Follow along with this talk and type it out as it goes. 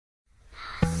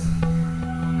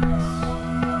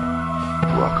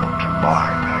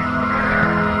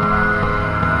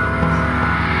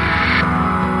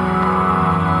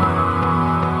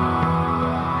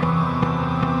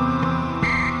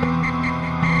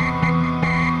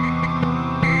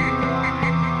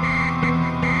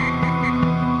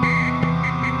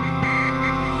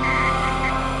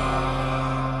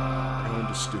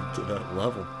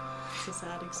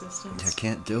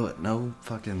can't do it. No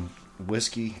fucking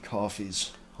whiskey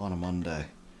coffees on a Monday.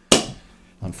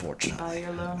 Unfortunately. By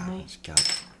your lonely. This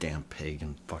goddamn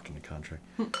pagan fucking country.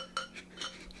 Yeah,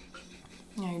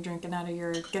 you're drinking out of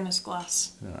your Guinness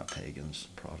glass. They're not pagans,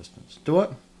 Protestants. Do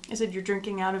what? I said you're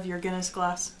drinking out of your Guinness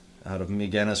glass. Out of me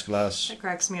Guinness glass. It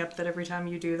cracks me up that every time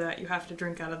you do that, you have to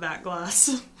drink out of that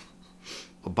glass.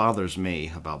 What bothers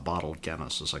me about bottled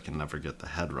Guinness is I can never get the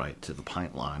head right to the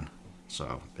pint line.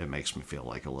 So it makes me feel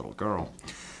like a little girl.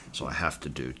 So I have to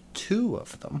do 2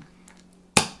 of them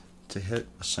to hit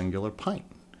a singular pint.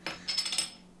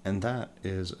 And that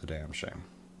is a damn shame.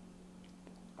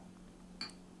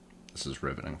 This is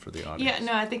riveting for the audience. Yeah,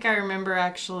 no, I think I remember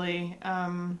actually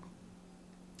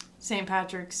St.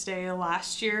 Patrick's Day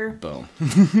last year. Boom.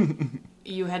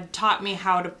 You had taught me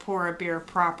how to pour a beer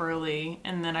properly,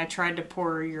 and then I tried to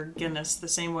pour your Guinness the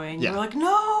same way, and you were like,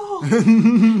 no!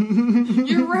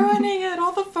 You're ruining it!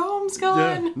 All the foam's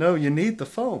gone! Yeah, no, you need the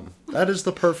foam. That is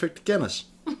the perfect Guinness.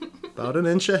 About an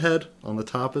inch ahead on the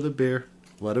top of the beer.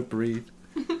 Let it breathe.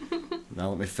 Now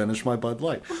let me finish my Bud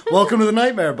Light. Welcome to the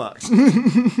Nightmare Box.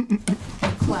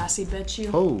 Classy, bet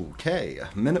you. Okay,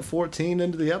 minute 14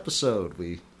 into the episode.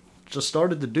 We just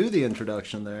started to do the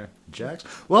introduction there, Jax.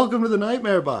 Welcome to the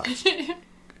Nightmare Box.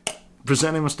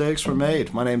 Presenting Mistakes Were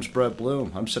Made. My name's Brett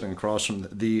Bloom. I'm sitting across from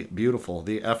the beautiful,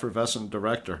 the effervescent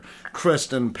director,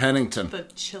 Kristen Pennington. The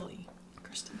chilly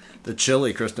Kristen Pennington. The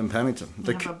chilly Kristen Pennington.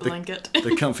 I have a blanket.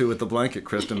 The comfy with the blanket,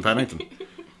 Kristen Pennington.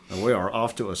 And we are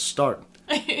off to a start.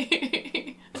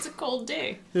 It's a cold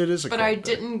day. It is a but cold I day.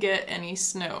 didn't get any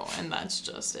snow, and that's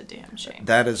just a damn shame.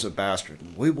 That is a bastard.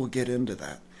 We will get into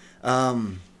that.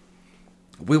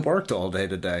 We worked all day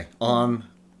today on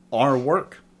our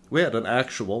work. We had an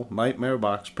actual Nightmare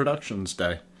Box Productions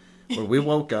day where we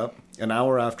woke up. An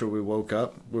hour after we woke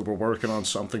up, we were working on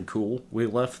something cool. We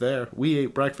left there. We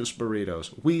ate breakfast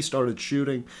burritos. We started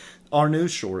shooting our new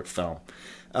short film.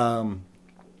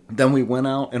 Then we went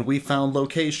out and we found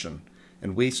location.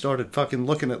 And we started fucking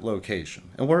looking at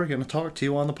location. And we're going to talk to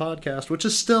you on the podcast, which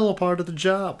is still a part of the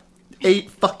job.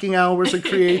 8 fucking hours of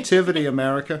creativity,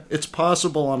 America. It's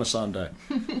possible on a Sunday.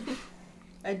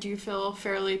 I do feel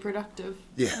fairly productive.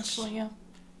 Yes. Actually, yeah.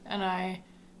 And I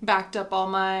backed up all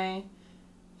my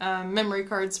memory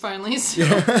cards finally. So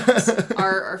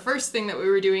our first thing that we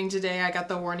were doing today, I got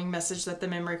the warning message that the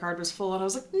memory card was full, and I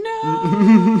was like,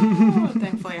 no!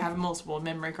 Thankfully, I have multiple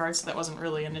memory cards, so that wasn't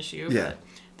really an issue. Yeah. But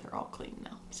they're all clean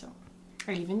now, so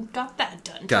I even got that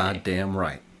done today. Goddamn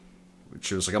right.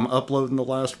 She was like, I'm uploading the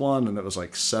last one, and it was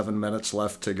like 7 minutes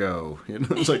left to go. You know,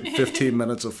 it was like 15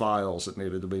 minutes of files that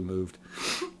needed to be moved.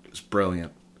 It was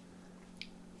brilliant.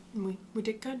 We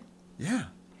did good. Yeah.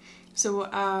 So,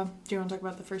 do you want to talk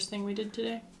about the first thing we did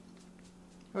today?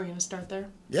 Are we going to start there?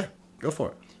 Yeah, go for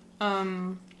it.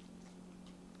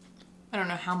 I don't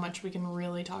know how much we can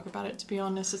really talk about it, to be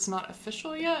honest. It's not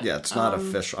official yet. Yeah, it's not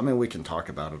official. I mean, we can talk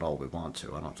about it all we want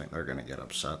to. I don't think they're going to get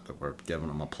upset that we're giving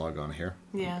them a plug on here.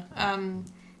 Yeah.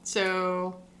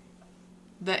 So,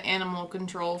 the animal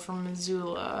control from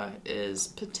Missoula is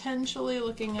potentially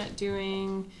looking at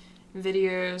doing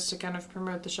videos to kind of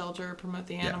promote the shelter, promote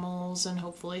the animals, and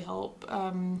hopefully help...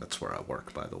 That's where I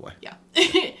work, by the way. Yeah.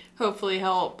 Hopefully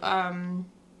help...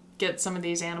 get some of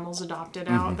these animals adopted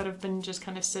out that have been just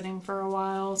kind of sitting for a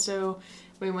while. So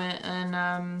we went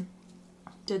and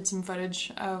did some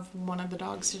footage of one of the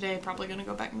dogs today. Probably going to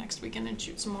go back next weekend and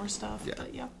shoot some more stuff. Yeah.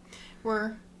 But yeah,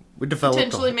 we're developed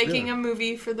potentially making a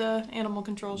movie for the animal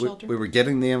control shelter. We were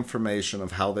getting the information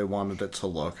of how they wanted it to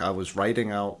look. I was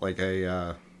writing out like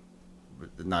a,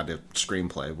 not a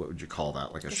screenplay, what would you call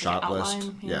that? Like a shot list?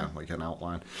 Outline, yeah, like an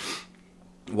outline.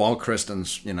 While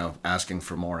Kristen's, asking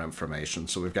for more information.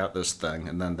 So we've got this thing,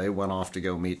 and then they went off to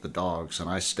go meet the dogs, and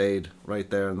I stayed right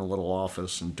there in the little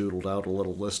office and doodled out a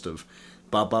little list of,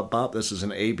 bop, this is an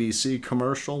ABC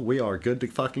commercial. We are good to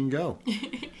fucking go.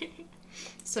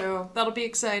 So that'll be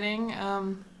exciting.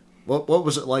 What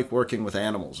was it like working with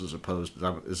animals as opposed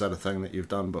to, is that a thing that you've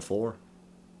done before?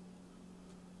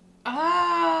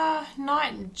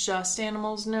 Not just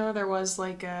animals, no. There was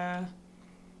like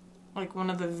one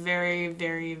of the very,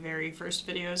 very, very first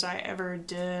videos I ever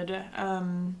did. It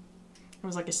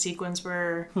was like a sequence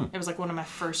where it was like one of my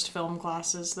first film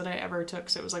classes that I ever took.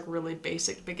 So it was like really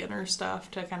basic beginner stuff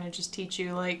to kind of just teach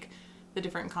you like the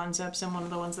different concepts. And one of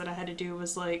the ones that I had to do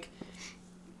was like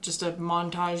just a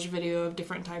montage video of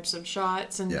different types of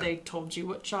shots. And they told you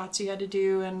what shots you had to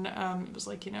do. And it was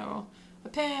like, a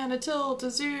pan, a tilt,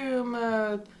 a zoom,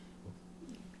 a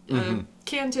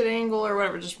canted angle or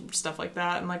whatever, just stuff like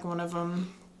that. And like one of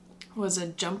them was a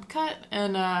jump cut,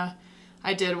 and I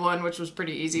did one which was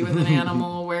pretty easy with an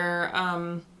animal where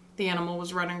the animal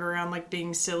was running around like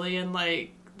being silly, and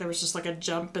like there was just like a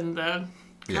jump in the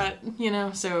cut, you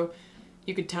know, so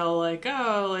you could tell like,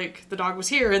 oh, like the dog was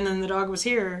here and then the dog was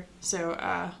here. So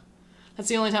that's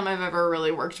the only time I've ever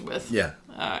really worked with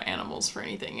animals for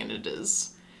anything, and it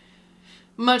is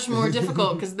much more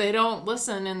difficult because they don't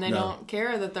listen and they don't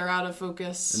care that they're out of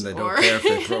focus. And they don't care if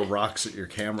they throw rocks at your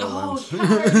camera lens. Yeah,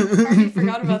 I already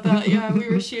forgot about that. Yeah, we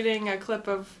were shooting a clip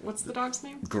of, what's the dog's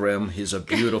name? Grim. He's a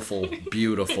beautiful,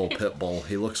 beautiful pit bull.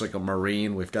 He looks like a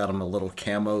Marine. We've got him a little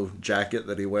camo jacket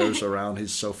that he wears around.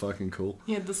 He's so fucking cool.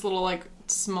 He had this little, like,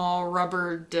 small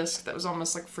rubber disc that was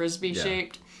almost like Frisbee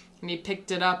shaped. And he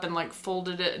picked it up and, like,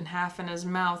 folded it in half in his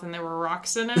mouth, and there were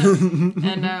rocks in it.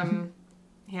 And,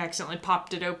 he accidentally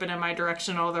popped it open in my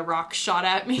direction. All the rocks shot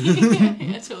at me.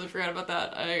 I totally forgot about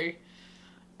that. I'm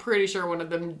pretty sure one of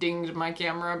them dinged my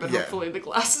camera, but hopefully the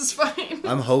glass is fine.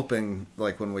 I'm hoping,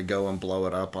 like, when we go and blow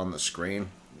it up on the screen,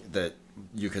 that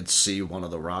you could see one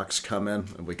of the rocks come in,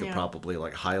 and we could probably,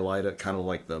 like, highlight it, kind of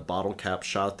like the bottle cap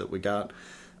shot that we got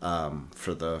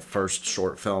for the first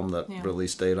short film that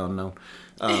release date unknown.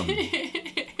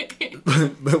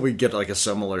 But we get like a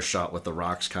similar shot with the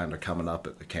rocks kind of coming up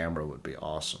at the camera would be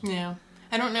awesome. Yeah.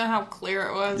 I don't know how clear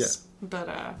it was, but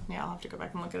I'll have to go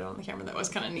back and look at it on the camera. That was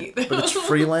kind of neat. But it's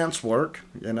freelance work,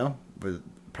 you know, with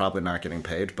probably not getting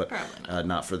paid, but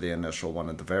not for the initial one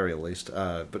at the very least.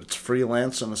 But it's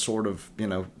freelance in a sort of, you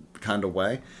know, kind of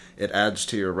way. It adds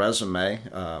to your resume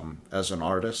as an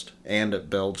artist, and it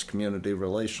builds community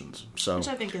relations. So which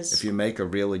I think is... if you make a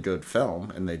really good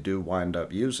film, and they do wind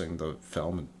up using the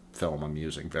film I'm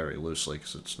using very loosely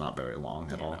because it's not very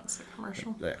long at all. It's a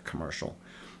commercial. Yeah, commercial.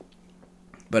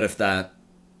 But if that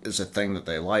is a thing that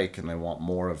they like and they want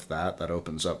more of that, that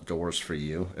opens up doors for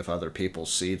you. If other people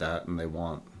see that and they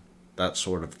want that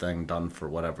sort of thing done for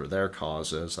whatever their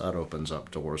cause is, that opens up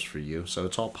doors for you. So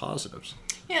it's all positives.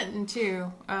 Yeah, and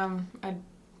too, I'd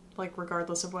like,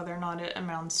 regardless of whether or not it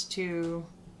amounts to...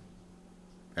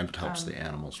 And it helps the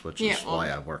animals, which is why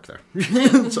I work there.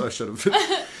 So I should have...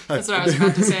 That's what I was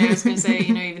about to say. I was going to say,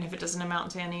 you know, even if it doesn't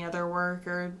amount to any other work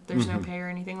or there's no pay or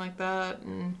anything like that,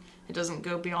 and it doesn't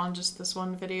go beyond just this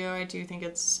one video, I do think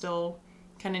it's still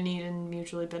kind of neat and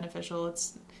mutually beneficial.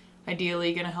 It's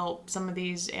ideally going to help some of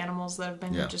these animals that have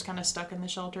been just kind of stuck in the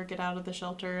shelter get out of the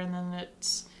shelter, and then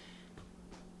it's,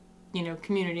 you know,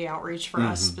 community outreach for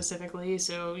us specifically.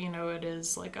 So, you know, it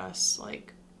is like us,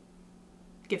 like,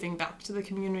 giving back to the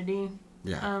community.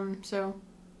 Yeah. So,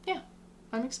 yeah,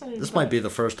 I'm excited. This might be the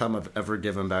first time I've ever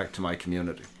given back to my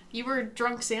community. You were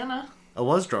drunk Santa. I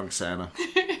was drunk Santa.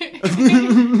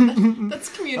 That's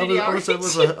community outreach.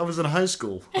 I was in high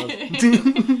school.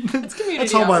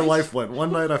 That's how my life went.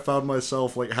 One night I found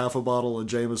myself like half a bottle of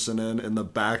Jameson in the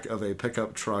back of a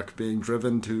pickup truck being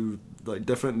driven to like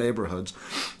different neighborhoods,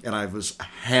 and I was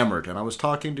hammered, and I was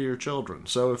talking to your children.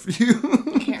 So if you...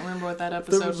 I can't remember what that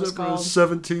episode was called. There was a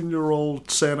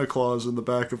 17-year-old Santa Claus in the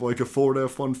back of like a Ford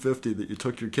F-150 that you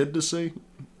took your kid to see.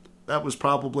 That was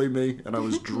probably me, and I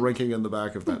was drinking in the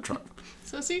back of that truck.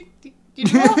 So see, you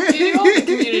do all the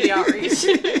community outreach.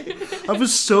 I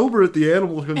was sober at the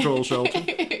animal control shelter.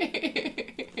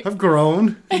 I've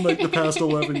grown in like the past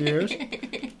 11 years.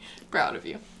 Proud of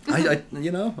you. I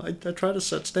try to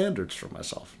set standards for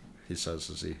myself, he says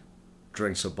as he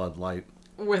drinks a Bud Light.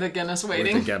 With a Guinness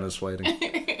waiting.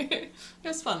 It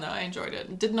was fun though, I enjoyed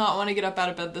it. Did not want to get up out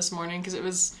of bed this morning because it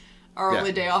was our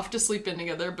only day off to sleep in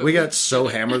together. But we got so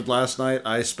hammered last night,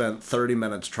 I spent 30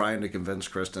 minutes trying to convince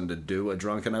Kristen to do a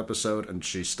drunken episode, and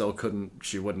she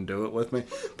wouldn't do it with me.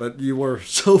 But you were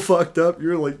so fucked up, you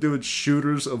were like doing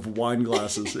shooters of wine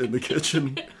glasses in the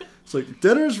kitchen. It's like,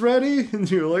 dinner's ready, and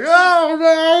you were like, oh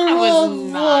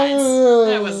no!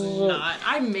 That was not.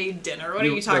 I made dinner. What are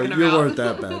you talking about? You weren't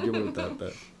that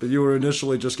bad. But you were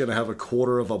initially just going to have a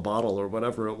quarter of a bottle or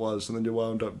whatever it was, and then you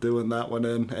wound up doing that one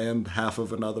and half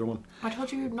of another one. I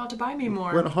told you not to buy me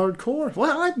more. Went hardcore.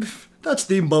 Well, that's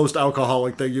the most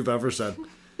alcoholic thing you've ever said.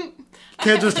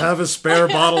 Can't just have a spare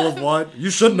bottle of wine. You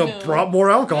shouldn't have brought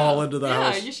more alcohol into the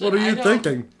house. What are you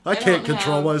thinking? I can't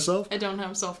control myself. I don't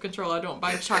have self-control. I don't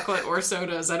buy chocolate or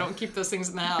sodas. I don't keep those things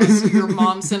in the house. Your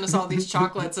mom sent us all these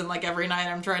chocolates, and like every night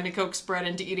I'm trying to coax Brett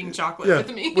into eating chocolate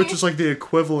with me. Which is like the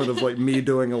equivalent of like me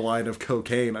doing a line of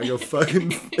cocaine. I go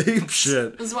fucking ape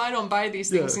shit. That's why I don't buy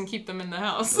these things and keep them in the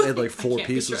house. I had like 4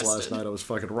 pieces last night. I was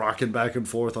fucking rocking back and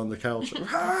forth on the couch.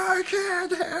 I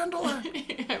can't handle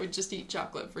it. I would just eat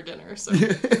chocolate for dinner. So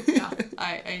yeah,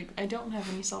 I don't have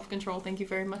any self-control. Thank you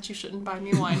very much. You shouldn't buy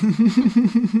me wine.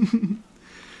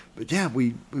 But yeah,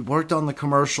 we worked on the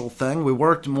commercial thing. We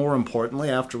worked, more importantly,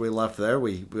 after we left there.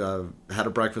 We had a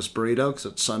breakfast burrito because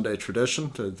it's Sunday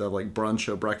tradition to like brunch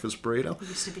a breakfast burrito. It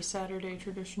used to be Saturday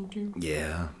tradition too.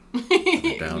 Yeah.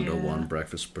 We're down to one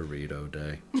breakfast burrito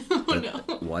day. Oh,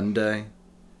 no. One day,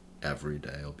 every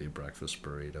day will be breakfast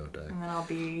burrito day. And then I'll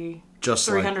be Just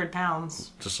 300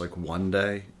 pounds. Just like one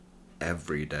day,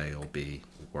 every day will be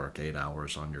work 8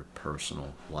 hours on your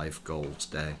personal life goals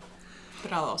day.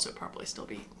 But I'll also probably still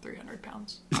be 300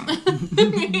 pounds.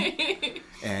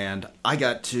 And I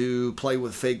got to play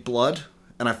with fake blood,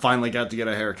 and I finally got to get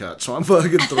a haircut, so I'm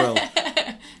fucking thrilled.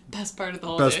 Best part of the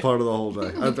whole day. Best part of the whole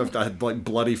day. I had like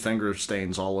bloody finger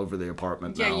stains all over the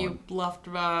apartment now. Yeah, you left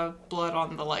blood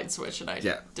on the light switch, and I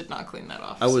did not clean that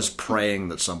off. I was praying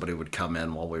that somebody would come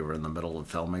in while we were in the middle of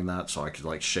filming that, so I could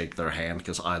like shake their hand,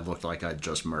 because I looked like I'd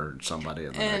just murdered somebody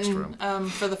in the next room.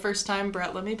 For the first time,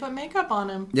 Brett let me put makeup on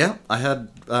him. Yeah, I had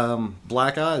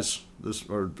black eyes,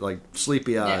 like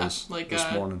sleepy eyes, like this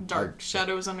morning. Dark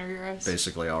shadows under your eyes.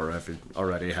 Basically,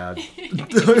 already had.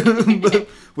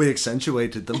 We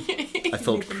accentuated them. I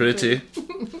felt pretty.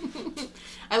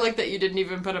 I like that you didn't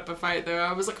even put up a fight, though.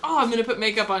 I was like, "Oh, I'm gonna put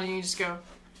makeup on," and you just go,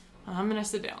 "I'm gonna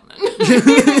sit down then."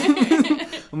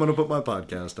 I'm gonna put my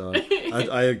podcast on.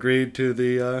 I agreed to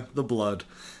the blood.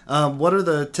 What are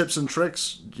the tips and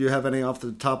tricks? Do you have any off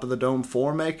the top of the dome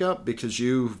for makeup? Because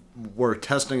you were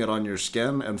testing it on your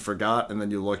skin and forgot, and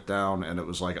then you looked down and it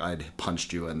was like I'd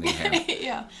punched you in the hand.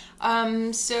 Yeah.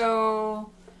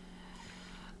 So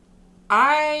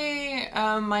I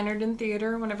minored in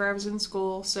theater whenever I was in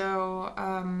school. So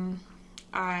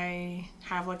I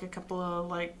have like a couple of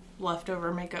like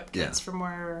leftover makeup kits from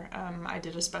where I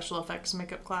did a special effects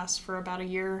makeup class for about a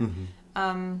year.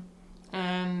 Mm-hmm.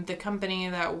 And the company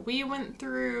that we went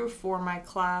through for my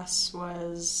class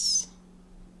was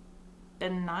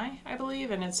Ben Nye, I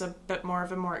believe, and it's a bit more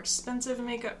of a more expensive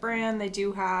makeup brand. They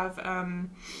do have a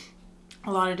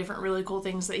lot of different really cool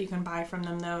things that you can buy from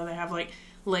them, though. They have like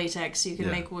latex, you can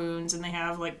make wounds, and they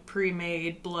have like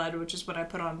pre-made blood, which is what I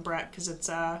put on Brett because it's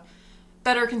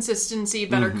better consistency,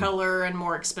 better color, and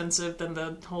more expensive than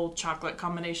the whole chocolate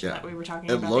combination that we were talking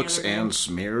about. It looks and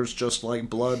smears just like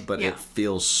blood, but it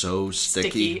feels so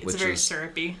sticky. It's very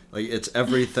syrupy. Like it's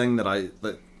everything that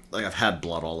like I've had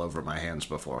blood all over my hands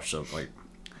before, so like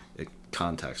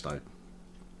context, I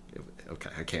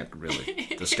can't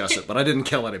really discuss it, but I didn't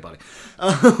kill anybody.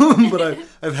 But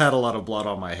I've had a lot of blood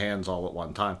on my hands all at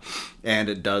one time, and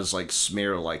it does like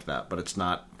smear like that, but it's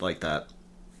not like that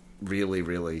really,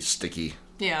 really sticky.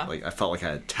 Yeah. Like I felt like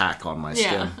I had tack on my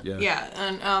skin. Yeah.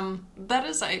 And that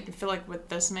is, I feel like with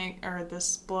this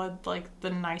this blood, like the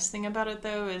nice thing about it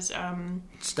though is it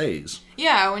stays.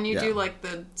 Yeah, when you do like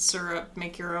the syrup,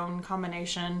 make your own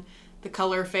combination, the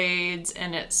color fades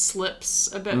and it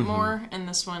slips a bit more, and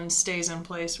this one stays in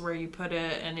place where you put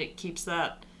it, and it keeps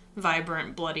that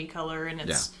vibrant bloody color, and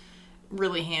it's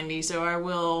really handy. So I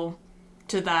will,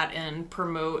 to that end,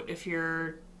 promote if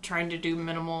you're trying to do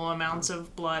minimal amounts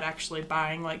of blood, actually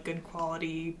buying like good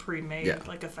quality pre-made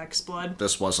like effects blood.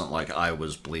 This wasn't like I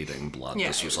was bleeding blood.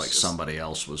 This was like somebody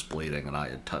else was bleeding and I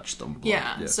had touched them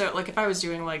blood. So like if I was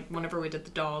doing like whenever we did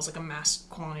the dolls, like a mass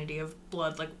quantity of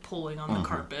blood like pulling on the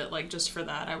carpet, like just for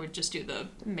that I would just do the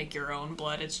make your own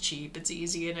blood. It's cheap, it's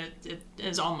easy, and it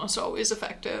is almost always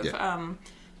effective.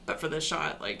 But for this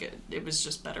shot, like it was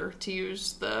just better to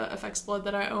use the effects blood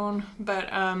that I own. But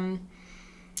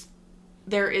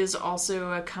there is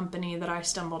also a company that I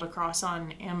stumbled across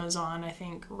on Amazon, I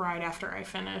think, right after I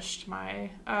finished my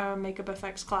makeup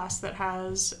effects class that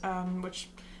has, which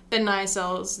Ben Nye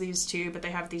sells these too, but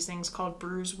they have these things called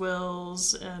Bruise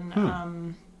Wills,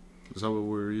 and... Is that what we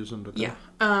were using today?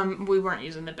 Yeah. We weren't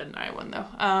using the Ben Nye one, though.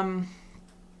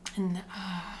 And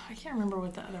I can't remember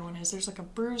what the other one is. There's like a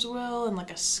Bruise Will and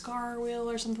like a Scar Will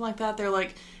or something like that. They're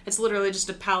like, it's literally just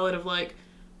a palette of like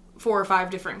 4 or 5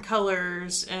 different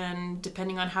colors, and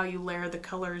depending on how you layer the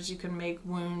colors, you can make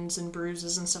wounds and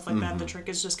bruises and stuff like that. The trick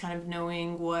is just kind of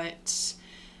knowing what,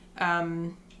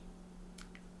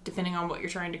 depending on what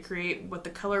you're trying to create, what the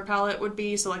color palette would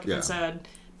be. So like if it said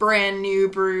brand new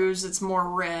bruise, it's more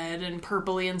red and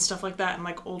purpley and stuff like that, and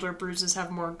like older bruises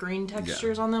have more green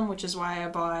textures on them, which is why I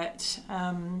bought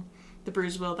the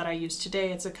Bruise Will that I use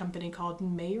today. It's a company called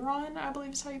Mehron, I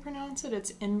believe is how you pronounce it.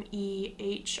 It's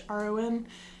Mehron.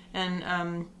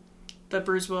 And the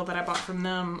Bruise Will that I bought from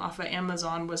them off of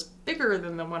Amazon was bigger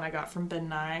than the one I got from Ben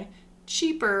Nye,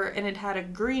 cheaper, and it had a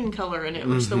green color in it,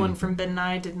 which the one from Ben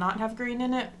Nye did not have green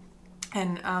in it.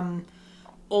 And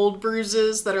old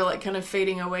bruises that are like kind of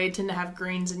fading away tend to have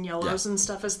greens and yellows and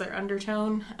stuff as their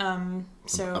undertone.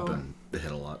 So I've been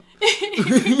hit a lot.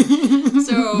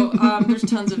 So So there's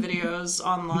tons of videos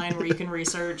online where you can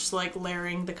research like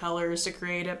layering the colors to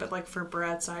create it. But like for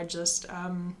Brett's, I just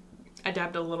I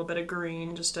dabbed a little bit of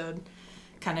green just to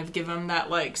kind of give him that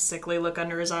like sickly look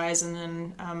under his eyes, and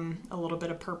then a little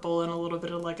bit of purple and a little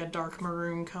bit of like a dark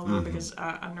maroon color because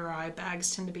under eye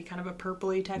bags tend to be kind of a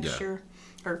purpley texture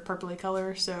or purpley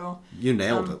color. So you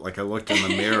nailed it. Like I looked in the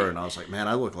mirror and I was like, man,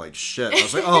 I look like shit. I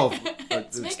was like, oh,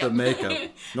 it's the makeup.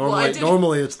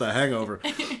 Normally it's the hangover.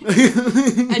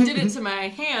 I did it to my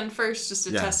hand first just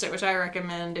to test it, which I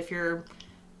recommend if you're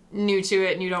new to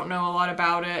it and you don't know a lot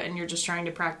about it and you're just trying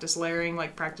to practice layering,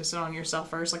 like practice it on yourself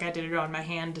first. Like I did it on my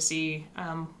hand to see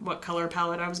what color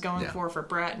palette I was going for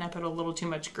Brett, and I put a little too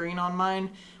much green on mine,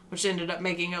 which ended up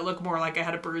making it look more like I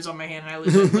had a bruise on my hand, and I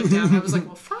literally looked down and I was like,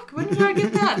 well fuck, when did I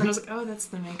get that? And I was like, oh, that's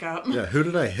the makeup. Yeah, who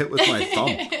did I hit with my thumb?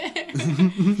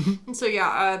 So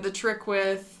the trick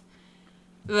with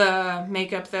the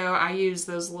makeup, though, I use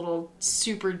those little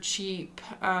super cheap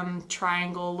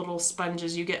triangle little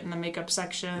sponges you get in the makeup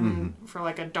section for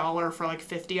like $1 for like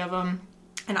 50 of them.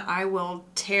 And I will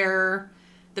tear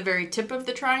the very tip of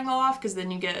the triangle off, because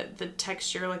then you get the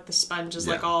texture, like the sponge is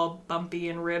like all bumpy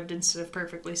and ribbed instead of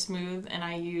perfectly smooth. And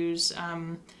I use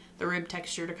the rib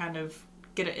texture to kind of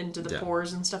get it into the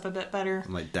pores and stuff a bit better.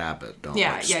 And like dab it, don't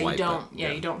swipe it.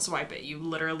 You don't swipe it. You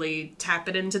literally tap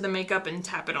it into the makeup and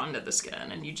tap it onto the skin,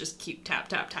 and you just keep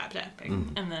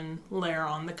tapping, and then layer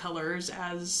on the colors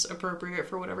as appropriate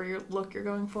for whatever look you're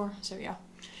going for. So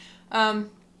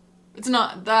it's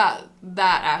not that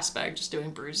aspect. Just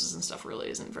doing bruises and stuff really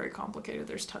isn't very complicated.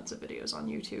 There's tons of videos on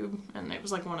YouTube, and it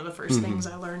was like one of the first things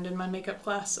I learned in my makeup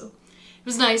class. So it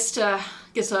was nice to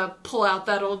get to pull out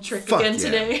that old trick again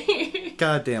today.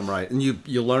 Goddamn right. And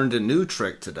you learned a new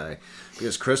trick today,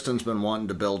 because Kristen's been wanting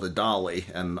to build a dolly,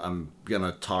 and I'm going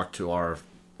to talk to our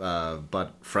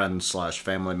friend /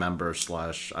 family member /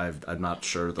 I'm not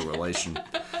sure the relation.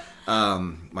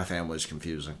 My family's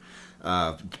confusing.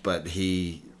 But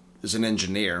he is an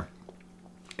engineer,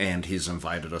 and he's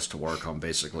invited us to work on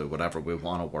basically whatever we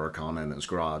want to work on in his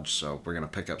garage. So we're going to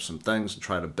pick up some things and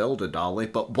try to build a dolly.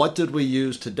 But what did we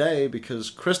use today? Because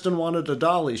Kristen wanted a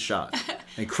dolly shot.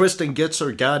 And Kristen gets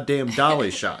her goddamn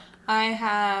dolly shot. I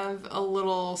have a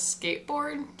little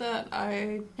skateboard that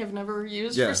I have never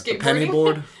used for skateboarding. The penny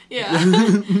board.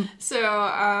 So,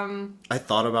 I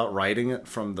thought about riding it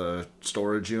from the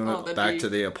storage unit back to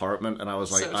the apartment, and I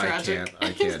was like, so I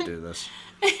can't do this.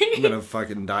 I'm gonna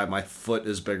fucking die. My foot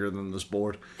is bigger than this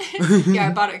board. Yeah,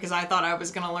 I bought it because I thought I was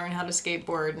gonna learn how to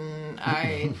skateboard, and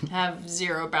I have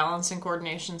zero balance and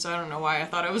coordination, so I don't know why I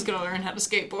thought I was gonna learn how to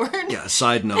skateboard. Yeah,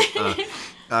 side note,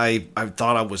 I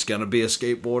thought I was gonna be a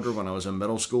skateboarder when I was in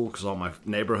middle school, because all my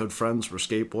neighborhood friends were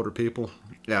skateboarder people.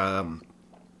 And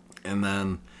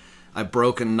then I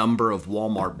broke a number of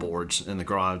Walmart boards in the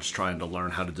garage trying to learn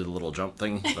how to do the little jump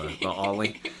thing, the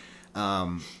ollie.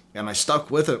 And I stuck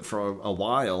with it for a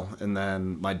while, and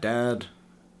then my dad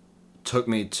took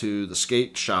me to the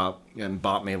skate shop and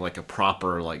bought me like a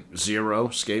proper like Zero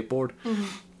skateboard.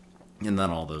 And then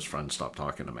all those friends stopped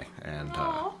talking to me, and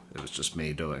it was just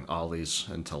me doing ollies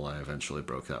until I eventually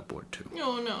broke that board too.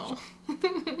 Oh no.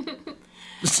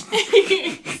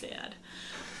 Sad.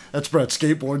 That's Brett's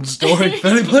skateboarding story. If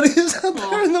anybody is out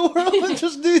there in the world that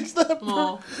just needs that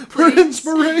for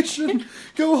inspiration,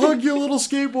 go hug your little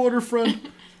skateboarder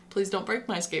friend. Please don't break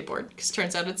my skateboard, because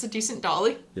turns out it's a decent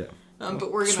dolly. Yeah.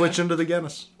 But we're gonna switch into the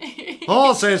Guinness.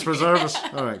 All saints preserve us.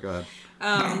 All right, go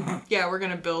ahead. We're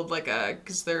gonna build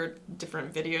because there are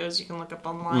different videos you can look up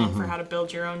online for how to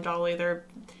build your own dolly. They're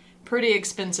pretty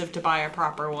expensive to buy a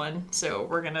proper one, so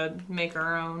we're gonna make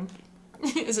our own.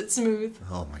 Is it smooth?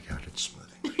 Oh my god, it's smooth.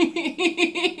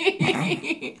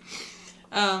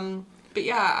 But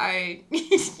yeah,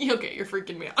 okay, you're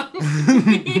freaking me out.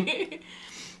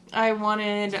 I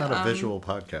wanted... It's not a visual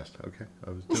podcast, okay?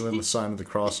 I was doing the sign of the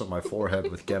cross on my forehead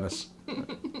with Guinness.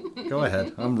 Go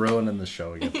ahead. I'm ruining the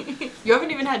show again. You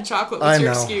haven't even had chocolate. What's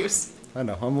your excuse? I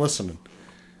know. I'm listening.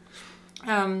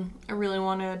 I really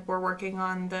wanted... We're working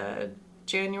on the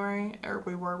January... Or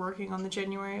we were working on the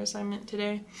January assignment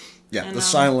today. Yeah, and, the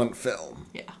silent film.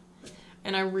 Yeah.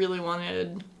 And I really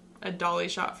wanted a dolly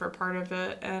shot for part of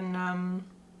it, and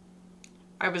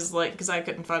I was like, because I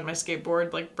couldn't find my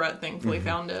skateboard, like Brett thankfully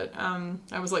found it.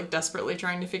 I was like desperately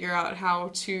trying to figure out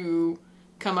how to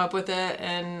come up with it,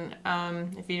 and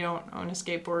if you don't own a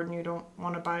skateboard and you don't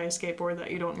want to buy a skateboard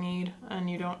that you don't need, and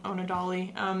you don't own a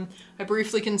dolly, I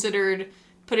briefly considered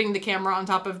putting the camera on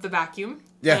top of the vacuum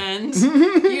and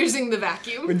using the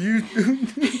vacuum.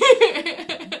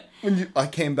 When I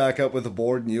came back up with the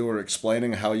board and you were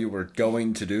explaining how you were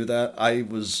going to do that, I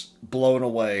was blown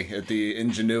away at the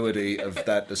ingenuity of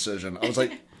that decision. I was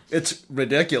like, it's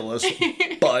ridiculous,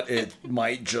 but it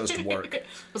might just work. I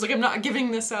was like, I'm not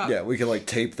giving this up. Yeah, we could like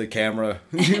tape the camera.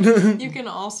 You can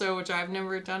also, which I've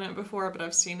never done it before, but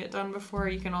I've seen it done before,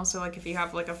 you can also, like, if you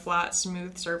have like a flat,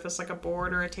 smooth surface, like a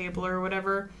board or a table or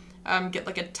whatever, get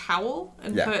like a towel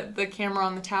and put the camera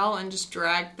on the towel and just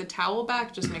drag the towel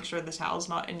back. Just make sure the towel's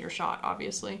not in your shot,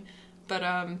 obviously. But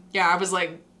yeah, I was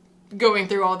like going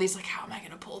through all these, like, how am I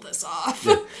going to pull this off?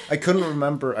 Yeah. I couldn't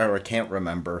remember, or I can't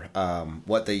remember,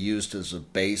 what they used as a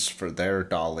base for their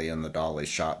dolly in the dolly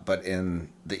shot. But in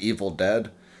The Evil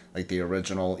Dead, like the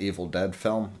original Evil Dead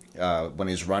film, when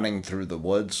he's running through the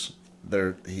woods,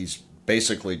 he's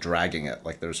basically dragging it.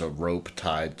 Like there's a rope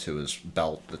tied to his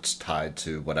belt that's tied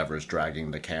to whatever's dragging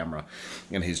the camera.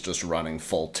 And he's just running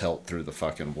full tilt through the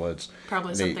fucking woods.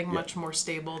 Probably something much more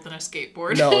stable than a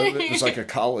skateboard. No, it was like a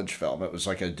college film. It was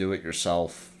like a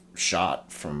do-it-yourself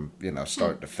shot from,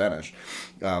 start to finish.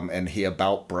 And he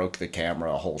about broke the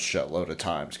camera a whole shitload of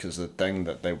times because the thing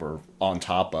that they were on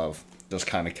top of just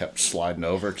kind of kept sliding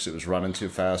over because it was running too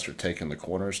fast or taking the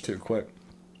corners too quick.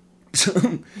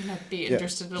 I'd be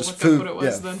interested to look up what it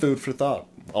was then. Food for thought.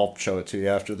 I'll show it to you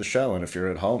after the show, and if you're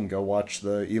at home, go watch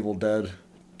the Evil Dead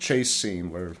chase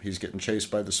scene where he's getting chased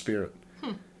by the spirit.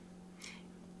 But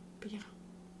yeah.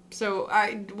 So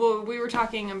we were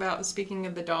talking about, speaking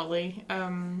of the dolly,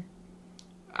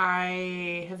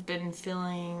 I have been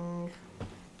feeling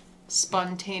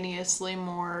spontaneously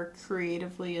more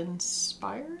creatively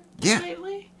inspired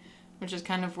lately, which is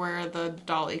kind of where the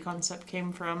dolly concept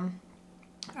came from.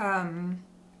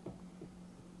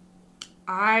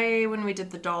 When we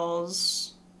did the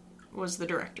dolls, was the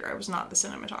director. I was not the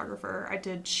cinematographer. I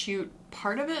did shoot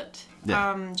part of it,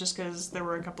 just because there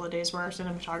were a couple of days where our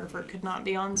cinematographer could not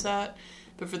be on set.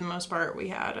 But for the most part, we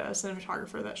had a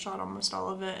cinematographer that shot almost all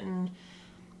of it. And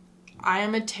I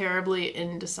am a terribly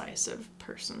indecisive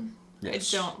person.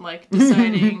 Yes. I don't like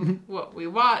deciding what we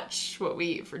watch, what we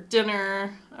eat for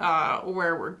dinner,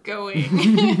 where we're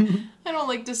going. I don't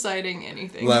like deciding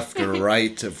anything. Left or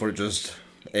right if we're just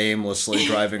aimlessly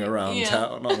driving around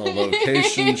town on a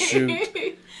location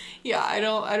shoot. Yeah, I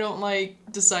don't like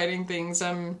deciding things.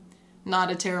 I'm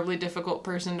not a terribly difficult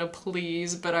person to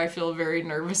please, but I feel very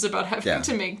nervous about having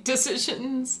to make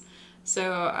decisions.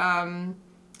 So,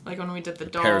 like when we did the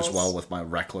dolls. Pairs well with my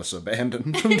reckless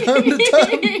abandon from time to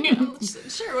time.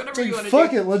 Sure, whatever you want to do.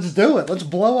 Fuck it, let's do it. Let's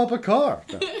blow up a car.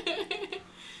 No.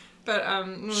 But,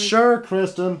 sure,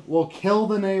 Kristen, we'll kill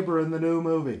the neighbor in the new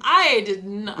movie. I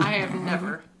have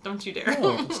never. Don't you dare.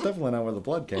 Oh, it's definitely not where the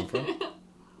blood came from.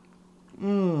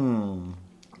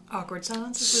 Awkward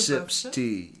silence. Sips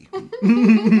tea.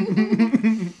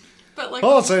 But like,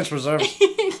 all Saints preserves.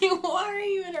 Why are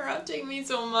you interrupting me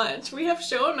so much? We have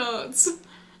show notes.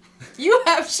 You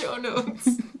have show notes.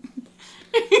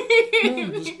 No,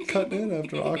 just cutting in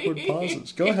after awkward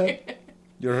pauses. Go ahead.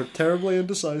 You're terribly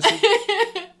indecisive.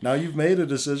 Now you've made a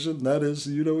decision. That is,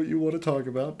 you know what you want to talk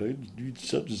about. Dude, you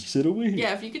just sit over here.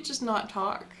 Yeah, if you could just not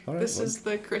talk. Right, this is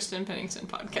the Kristen Pennington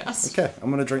podcast. Okay,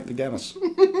 I'm going to drink the Guinness.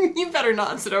 You better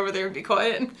not sit over there and be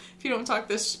quiet. If you don't talk,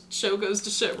 this show goes to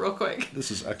shit real quick.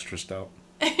 This is extra stout.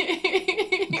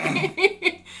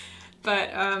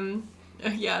 But,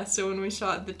 yeah, so when we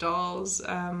shot the dolls,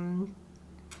 I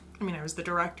was the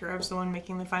director. I was the one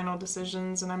making the final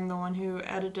decisions, and I'm the one who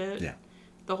edited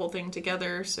the whole thing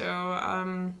together. So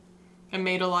I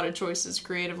made a lot of choices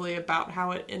creatively about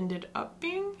how it ended up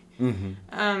being.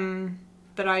 Mm-hmm.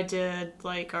 But I did,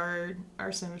 like, our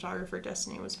cinematographer,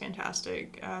 Destiny, was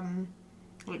fantastic.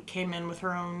 Came in with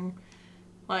her own,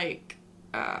 like,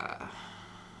 I'm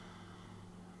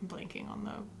blanking on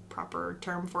the proper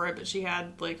term for it, but she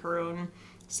had, like, her own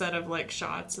set of, like,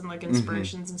 shots and, like,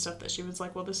 inspirations and stuff that she was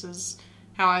like, well, this is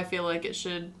how I feel like it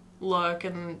should look,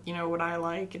 and, you know, what I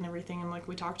like and everything, and, like,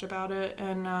 we talked about it,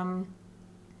 and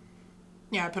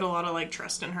I put a lot of, like,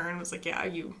 trust in her and was like, yeah,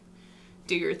 you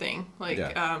do your thing, like,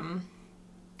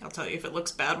 I'll tell you if it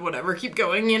looks bad, whatever, keep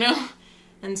going, you know.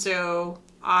 And so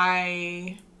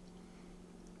when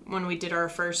we did our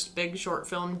first big short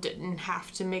film, didn't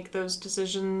have to make those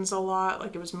decisions a lot.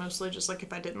 Like, it was mostly just, like,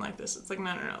 if I didn't like this, it's like,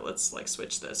 no, let's, like,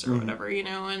 switch this or whatever, you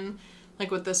know. And, like,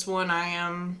 with this one, I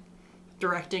am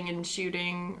directing and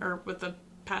shooting, or with the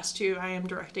past two, I am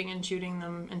directing and shooting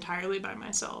them entirely by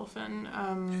myself. And,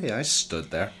 hey, I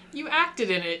stood there. You acted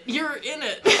in it. You're in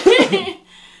it.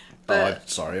 But,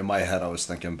 sorry. In my head, I was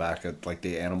thinking back at, like,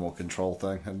 the animal control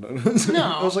thing. No.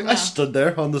 I was like, I stood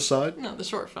there on the side. No, the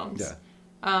short films. Yeah.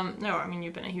 No, I mean,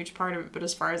 you've been a huge part of it, but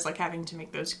as far as, like, having to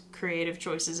make those creative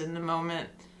choices in the moment,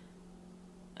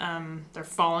 they're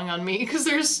falling on me because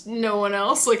there's no one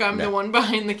else. Like, I'm the one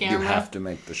behind the camera. You have to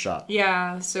make the shot.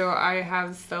 Yeah, so I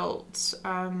have felt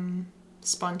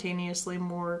spontaneously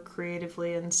more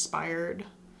creatively inspired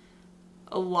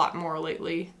a lot more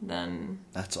lately than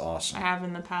That's awesome. I have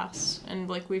in the past. And,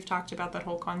 like, we've talked about that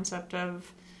whole concept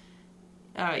of,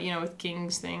 with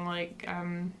King's thing, like,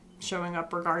 showing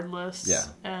up regardless. Yeah.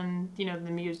 And,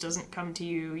 the muse doesn't come to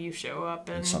you, you show up.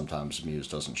 And sometimes the muse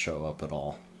doesn't show up at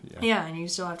all. Yeah, and you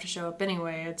still have to show up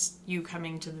anyway. It's you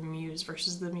coming to the muse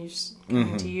versus the muse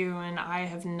coming to you. And I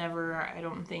have never, I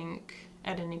don't think,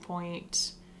 at any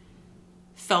point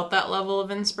felt that level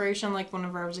of inspiration. Like,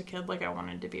 whenever I was a kid, like, I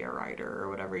wanted to be a writer or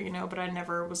whatever, but I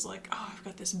never was like, oh, I've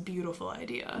got this beautiful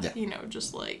idea. Yeah.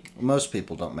 Just like... Most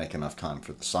people don't make enough time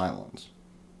for the silence.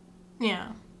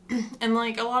 Yeah. And,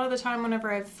 like, a lot of the time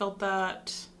whenever I've felt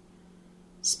that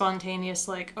spontaneous,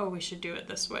 like, oh, we should do it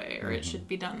this way, or it should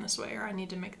be done this way, or I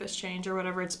need to make this change, or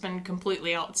whatever, it's been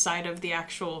completely outside of the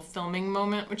actual filming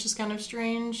moment, which is kind of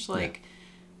strange. Like,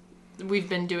 we've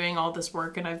been doing all this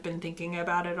work, and I've been thinking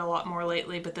about it a lot more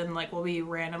lately, but then, like, we'll be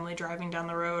randomly driving down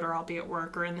the road, or I'll be at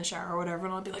work or in the shower or whatever,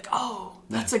 and I'll be like, oh,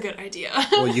 that's a good idea.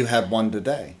 Well, you had one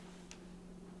today.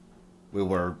 We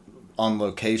were on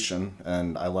location,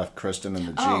 and I left Kristen in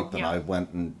the Jeep, and I went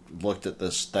and looked at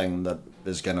this thing that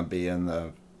is going to be in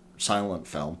the silent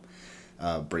film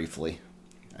briefly.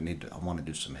 I want to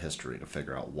do some history to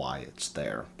figure out why it's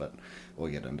there, but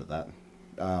we'll get into that.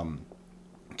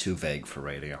 Too vague for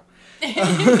radio.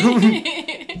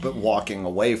 But walking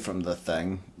away from the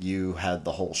thing, you had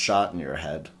the whole shot in your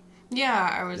head.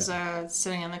 Yeah, I was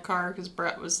sitting in the car because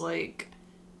Brett was like,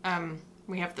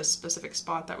 we have this specific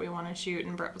spot that we want to shoot,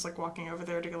 and Brett was like walking over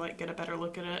there to like get a better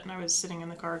look at it, and I was sitting in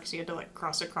the car because he had to like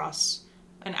cross across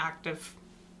an active...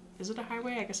 Is it a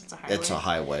highway? I guess it's a highway. It's a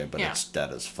highway, but it's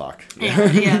dead as fuck. Yeah,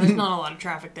 there's not a lot of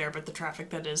traffic there, but the traffic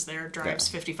that is there drives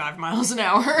 55 miles an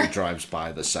hour. It drives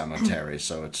by the cemetery,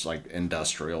 so it's like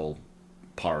industrial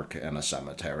park and a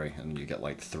cemetery, and you get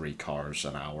like 3 cars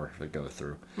an hour to go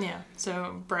through. Yeah,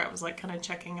 so Brett was like kind of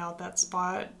checking out that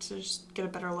spot to just get a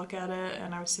better look at it,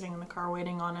 and I was sitting in the car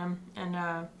waiting on him,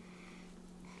 and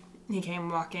he came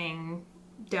walking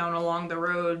down along the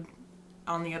road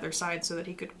on the other side so that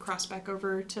he could cross back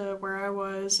over to where I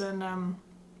was, and I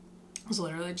was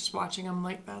literally just watching him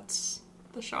like, that's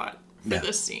the shot for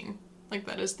this scene. Like,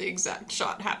 that is the exact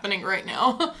shot happening right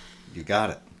now. You got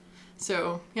it.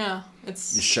 So, yeah,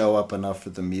 it's... You show up enough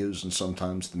for the muse, and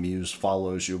sometimes the muse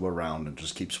follows you around and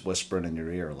just keeps whispering in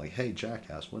your ear, like, hey,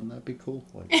 jackass, wouldn't that be cool?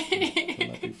 Like, wouldn't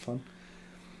that be fun?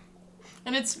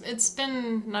 And it's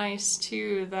been nice,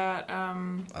 too, that...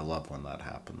 I love when that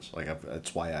happens. Like,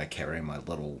 it's why I carry my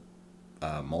little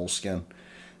moleskin.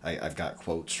 I've got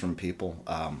quotes from people.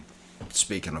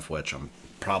 Speaking of which, I'm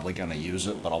probably going to use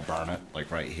it, but I'll burn it, like,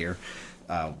 right here.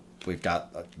 We've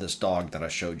got this dog that I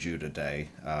showed you today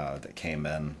that came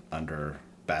in under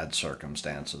bad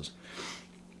circumstances.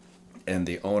 And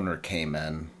the owner came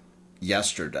in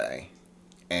yesterday,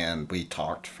 and we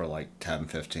talked for like 10,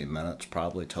 15 minutes,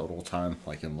 probably total time,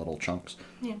 like in little chunks.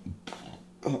 Yeah.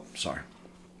 Oh, sorry.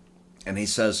 And he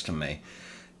says to me,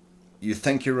 you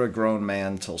think you're a grown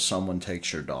man till someone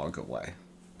takes your dog away.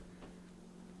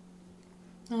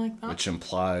 I like that. Which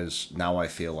implies now I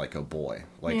feel like a boy.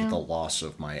 Like the loss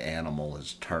of my animal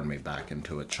has turned me back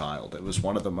into a child. It was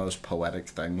one of the most poetic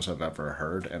things I've ever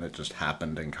heard, and it just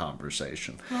happened in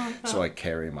conversation. So I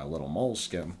carry my little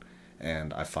moleskin,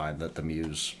 and I find that the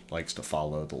muse likes to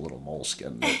follow the little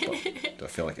moleskin notebook. I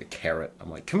feel like a carrot.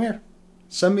 I'm like, come here.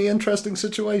 Send me interesting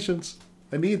situations.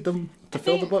 I need them to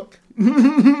fill the book.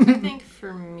 I think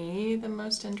for me, the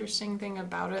most interesting thing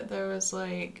about it, though, is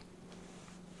like...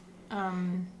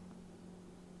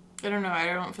 I don't know, I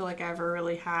don't feel like I ever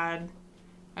really had,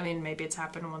 I mean, maybe it's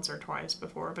happened once or twice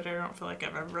before, but I don't feel like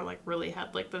I've ever, like, really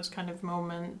had, like, those kind of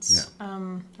moments,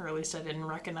 or at least I didn't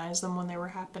recognize them when they were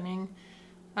happening,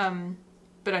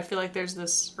 but I feel like there's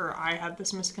this, or I had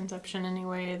this misconception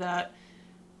anyway, that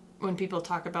when people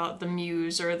talk about the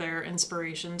muse or their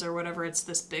inspirations or whatever, it's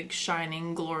this big,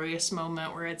 shining, glorious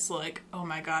moment where it's like, oh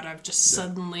my god, I've just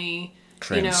suddenly...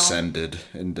 transcended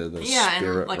into the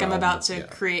spirit and like realm. I'm about to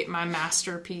create my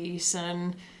masterpiece,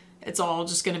 and it's all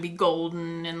just going to be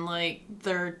golden, and like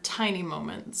they're tiny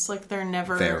moments, like they're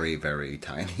never very, very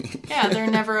tiny. Yeah, they're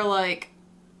never like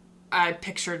I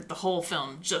pictured the whole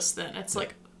film just then. It's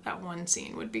like that one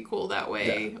scene would be cool that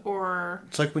way, or...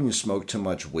 It's like when you smoke too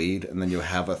much weed and then you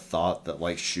have a thought that,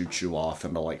 like, shoots you off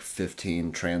into, like,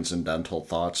 15 transcendental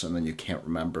thoughts, and then you can't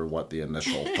remember what the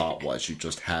initial thought was. You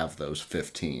just have those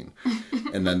 15.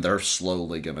 And then they're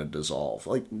slowly going to dissolve.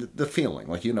 Like, the feeling.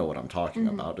 Like, you know what I'm talking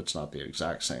about. It's not the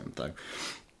exact same thing.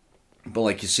 But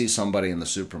like you see somebody in the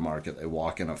supermarket, they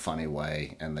walk in a funny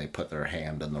way and they put their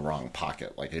hand in the wrong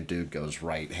pocket. Like a dude goes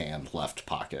right hand, left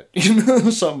pocket. You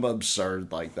know, something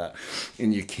absurd like that.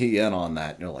 And you key in on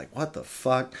that and you're like, what the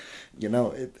fuck? You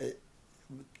know,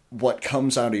 what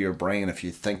comes out of your brain if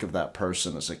you think of that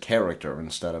person as a character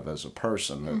instead of as a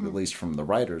person, at least from the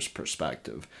writer's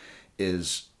perspective,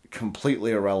 is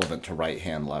completely irrelevant to right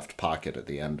hand, left pocket at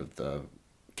the end of the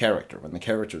character. When the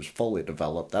character's fully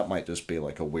developed, that might just be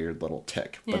like a weird little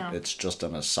tick, but it's just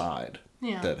an aside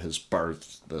that has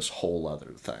birthed this whole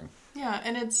other thing. Yeah,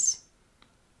 and it's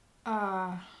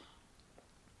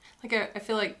like I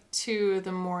feel like too,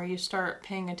 the more you start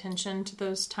paying attention to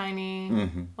those tiny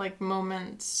like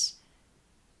moments,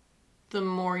 the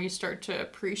more you start to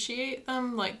appreciate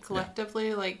them, like collectively.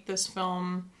 Yeah. Like this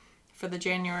film for the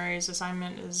January's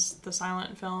assignment is the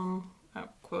silent film,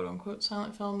 quote unquote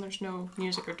silent film. There's no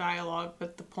music or dialogue,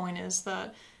 but the point is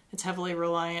that it's heavily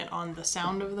reliant on the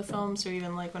sound of the film. So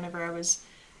even like whenever I was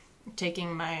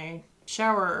taking my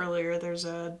shower earlier, there's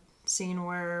a scene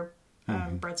where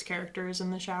Brett's character is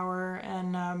in the shower,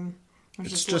 and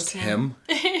it's just him.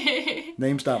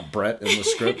 Name's not Brett in the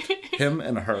script. Him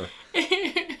and her.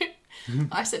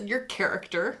 I said your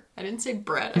character. I didn't say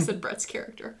Brett. I said Brett's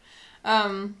character.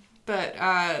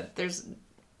 But there's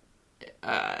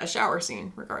a shower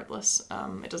scene regardless.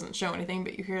 It doesn't show anything,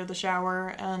 but you hear the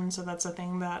shower, and so that's a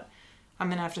thing that I'm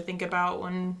gonna have to think about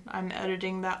when I'm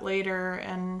editing that later.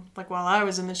 And like while I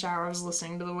was in the shower, I was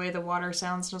listening to the way the water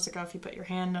sounds, and I was like, oh, if you put your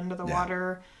hand under the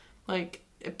water, like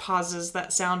it pauses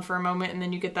that sound for a moment, and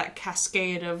then you get that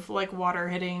cascade of like water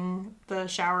hitting the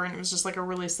shower, and it was just like a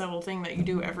really subtle thing that you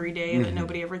do every day that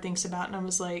nobody ever thinks about. And I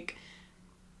was like,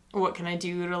 what can I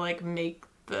do to like make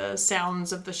the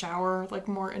sounds of the shower like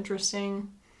more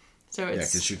interesting? So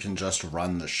it's, because you can just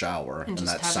run the shower, and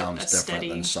that sounds different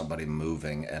than somebody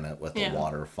moving in it with the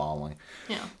water falling.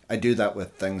 Yeah, I do that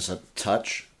with things that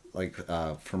touch, like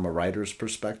from a writer's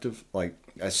perspective. Like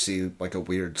I see like a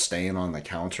weird stain on the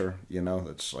counter, you know,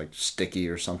 that's like sticky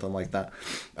or something like that.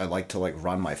 I like to like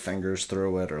run my fingers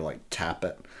through it or like tap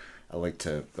it. I like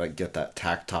to like get that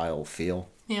tactile feel.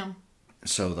 Yeah.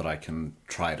 So that I can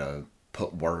try to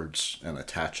put words and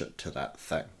attach it to that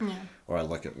thing. Yeah. Or I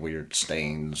look at weird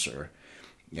stains or,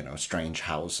 you know, strange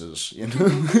houses, you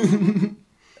know.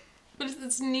 But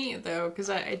it's neat, though, because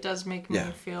it does make me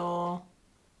feel,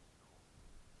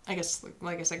 I guess,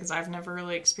 like I said, because I've never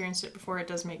really experienced it before, it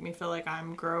does make me feel like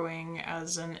I'm growing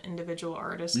as an individual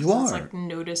artist. You are. It's like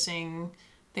noticing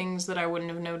things that I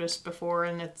wouldn't have noticed before,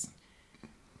 and it's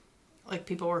like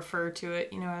people refer to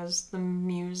it, you know, as the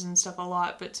muse and stuff a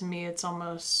lot, but to me it's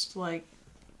almost like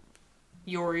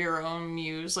you're your own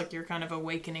muse, like you're kind of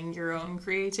awakening your own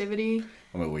creativity.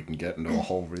 I mean, we can get into a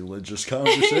whole religious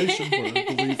conversation where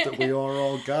I believe that we are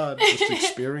all God, just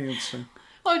experiencing.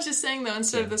 Well, I was just saying, though,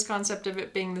 instead of this concept of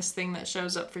it being this thing that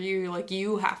shows up for you, like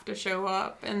you have to show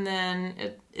up, and then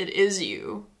it is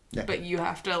you. Yeah. But you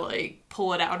have to, like,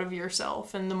 pull it out of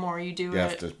yourself, and the more you do it... You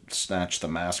have to snatch the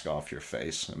mask off your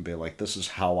face and be like, this is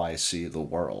how I see the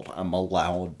world. I'm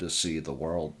allowed to see the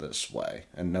world this way.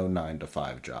 And no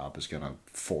 9-to-5 job is going to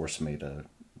force me to,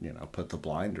 you know, put the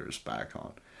blinders back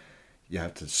on. You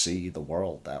have to see the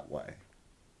world that way.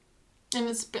 And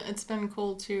it's been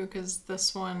cool, too, because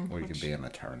this one... Or you could be an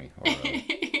attorney or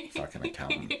a fucking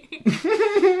accountant.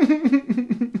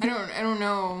 I don't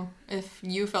know if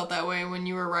you felt that way when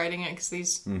you were writing it, because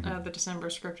these the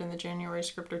December script and the January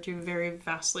script are two very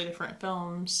vastly different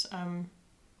films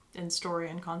in story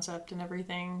and concept and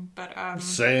everything. But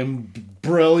same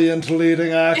brilliant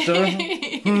leading actor.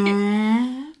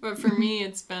 But for me,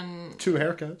 it's been 2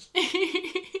 haircuts.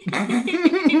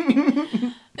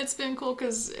 It's been cool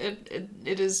because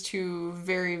it is 2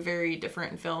 very, very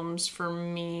different films for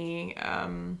me.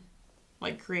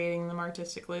 Like creating them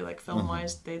artistically, like film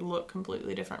wise, they look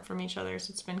completely different from each other. So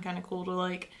it's been kind of cool to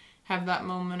like have that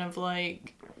moment of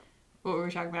like what we were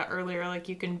talking about earlier. Like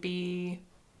you can be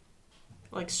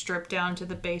like stripped down to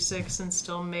the basics and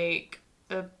still make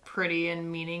a pretty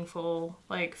and meaningful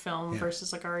like film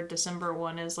versus like our December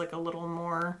one is like a little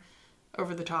more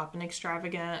over the top and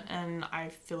extravagant, and I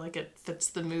feel like it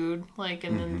fits the mood. Like,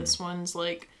 and then this one's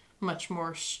like much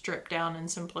more stripped down and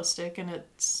simplistic, and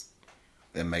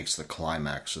it makes the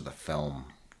climax of the film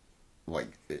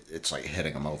like it's like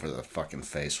hitting him over the fucking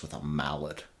face with a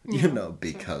mallet, you know,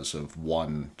 because of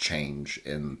one change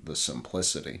in the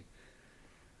simplicity.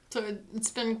 So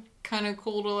it's been kind of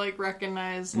cool to like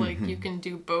recognize like you can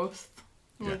do both.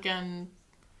 Like, and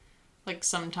like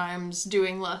sometimes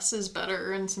doing less is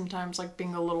better, and sometimes like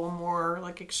being a little more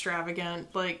like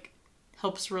extravagant like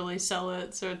helps really sell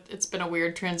it. So it's been a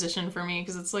weird transition for me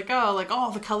because it's like, oh, like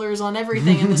all the colors on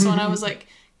everything in this one. I was like,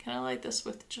 can I light this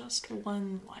with just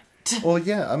one light? Well,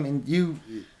 yeah, I mean, you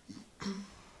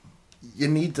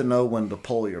need to know when to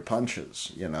pull your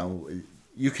punches, you know.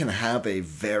 You can have a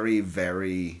very,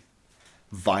 very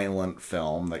violent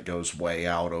film that goes way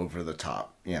out over the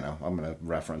top. You know, I'm going to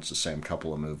reference the same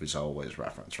couple of movies I always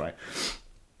reference, right?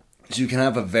 So you can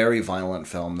have a very violent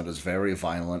film that is very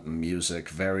violent in music,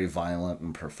 very violent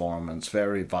in performance,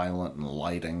 very violent in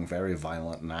lighting, very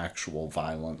violent in actual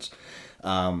violence,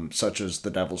 such as The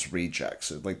Devil's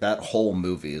Rejects. Like, that whole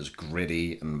movie is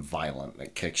gritty and violent.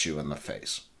 It kicks you in the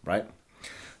face, right?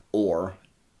 Or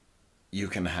you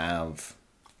can have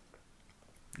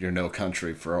Your No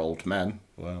Country for Old Men.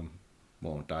 Well,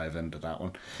 won't dive into that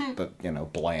one. But, you know,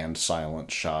 bland,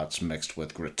 silent shots mixed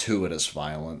with gratuitous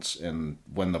violence. And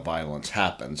when the violence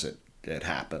happens, it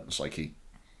happens. Like, he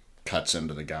cuts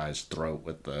into the guy's throat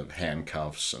with the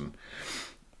handcuffs and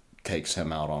takes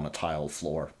him out on a tile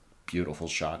floor. Beautiful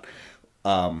shot.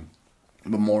 But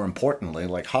more importantly,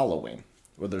 like Halloween,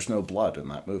 where there's no blood in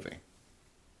that movie.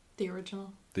 The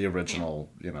original. The original,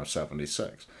 you know,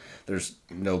 76. There's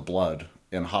no blood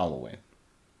in Halloween.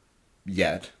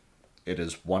 Yet, it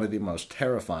is one of the most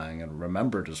terrifying and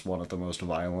remembered as one of the most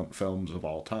violent films of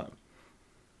all time.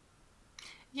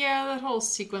 Yeah, that whole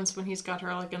sequence when he's got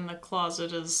her, like, in the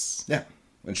closet is... Yeah,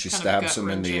 when she stabs him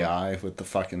in the eye with the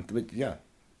fucking... But yeah,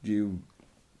 you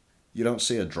don't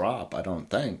see a drop, I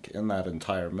don't think, in that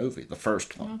entire movie. The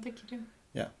first one. I don't think you do.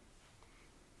 Yeah.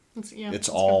 It's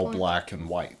all black and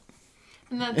white.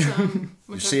 And that's...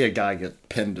 you see a guy get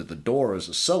pinned to the door as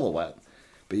a silhouette,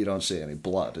 but you don't see any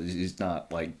blood. He's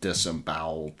not, like,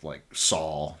 disemboweled, like,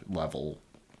 Saw level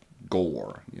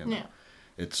gore, you know. Yeah.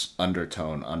 It's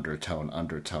undertone,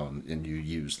 and you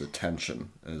use the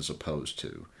tension as opposed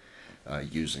to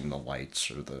using the lights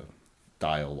or the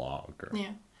dialogue. Or...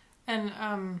 Yeah. And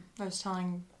I was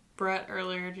telling Brett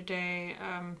earlier today,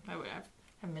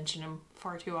 I mention him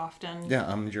far too often. Yeah,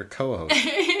 I'm your co-host.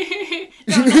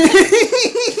 Not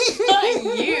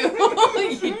you,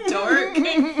 you dork.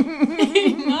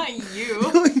 Not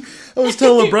you. I was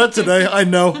telling Brett today, I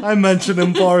know, I mention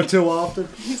him far too often.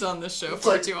 He's on this show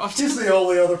far too often. He's the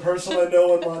only other person I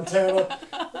know in Montana.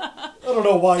 I don't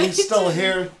know why he's still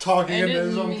here talking into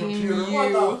his own computer. You.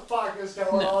 What the fuck is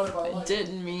going on in my life? I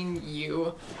didn't mean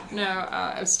you. No,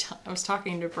 I was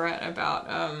talking to Brett about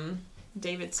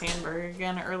David Sandberg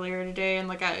again earlier today, and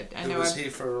like I know. Who was he,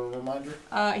 for a reminder?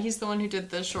 He's the one who did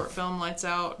the short film Lights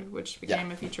Out, which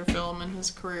became a feature film, and his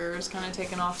career has kind of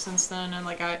taken off since then. And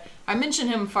like I mention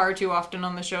him far too often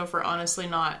on the show for honestly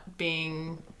not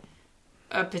being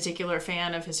a particular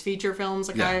fan of his feature films.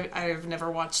 Like I've never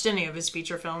watched any of his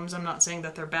feature films. I'm not saying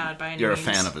that they're bad by any means. You're a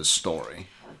fan of his story.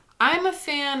 I'm a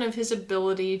fan of his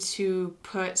ability to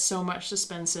put so much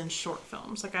suspense in short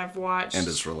films. Like I've watched, and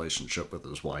his relationship with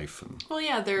his wife, and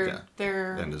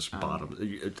they're and his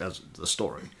as the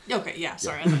story. Okay, yeah,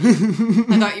 sorry. I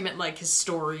thought you meant like his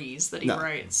stories that he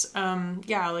writes.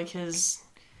 Like his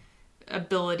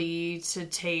ability to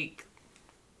take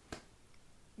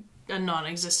a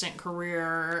non-existent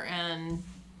career and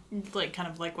like kind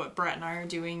of like what Brett and I are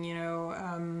doing, you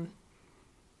know.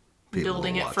 People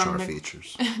building it watch from our the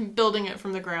features. building it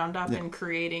from the ground up and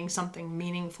creating something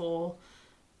meaningful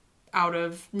out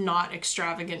of not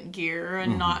extravagant gear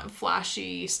and not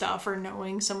flashy stuff or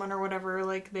knowing someone or whatever.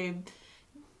 Like they,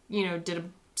 you know, did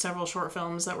several short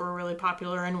films that were really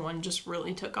popular and one just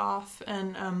really took off.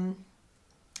 And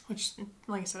which,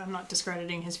 like I said, I'm not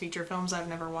discrediting his feature films. I've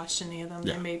never watched any of them.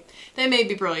 Yeah. They may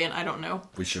be brilliant. I don't know.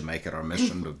 We should make it our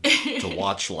mission to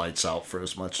watch Lights Out for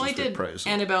as much as we praise it.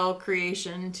 Annabelle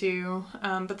Creation too,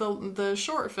 but the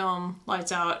short film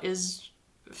Lights Out is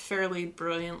fairly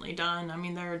brilliantly done. I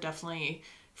mean, there are definitely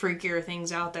freakier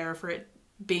things out there for it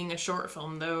being a short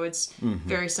film, though. It's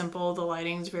very simple. The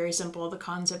lighting's very simple. The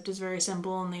concept is very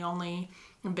simple, and the only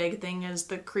big thing is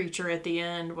the creature at the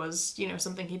end was, you know,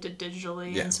 something he did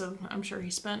digitally, and so I'm sure he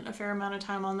spent a fair amount of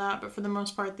time on that. But for the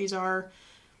most part, these are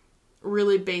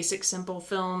really basic, simple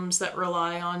films that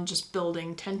rely on just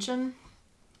building tension.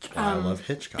 That's why I love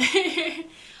Hitchcock.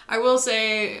 I will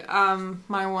say,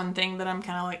 my one thing that I'm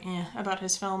kind of like, about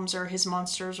his films are his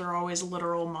monsters are always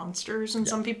literal monsters, and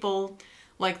some people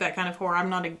like that kind of horror. I'm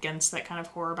not against that kind of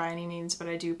horror by any means, but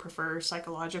I do prefer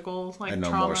psychological, like, trauma. I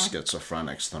know more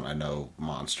schizophrenics than I know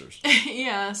monsters.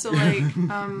 Yeah, so, like,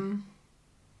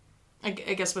 I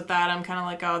guess with that, I'm kind of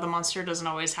like, the monster doesn't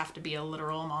always have to be a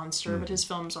literal monster, but his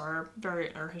films or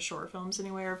his short films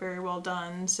anyway, are very well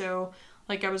done. So,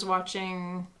 like, I was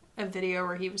watching a video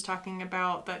where he was talking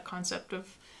about that concept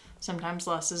of sometimes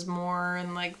less is more,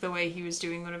 and like the way he was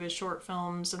doing one of his short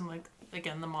films, and like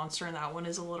again the monster in that one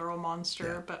is a literal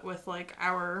monster. Yeah. But with like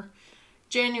our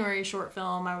January short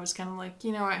film, I was kind of like,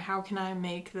 you know what, how can I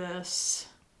make this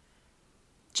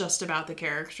just about the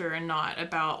character and not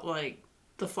about like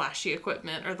the flashy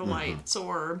equipment or the lights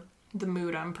or the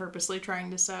mood I'm purposely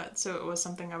trying to set. So it was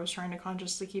something I was trying to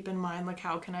consciously keep in mind, like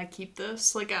how can I keep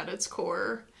this like at its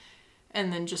core,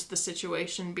 and then just the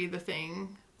situation be the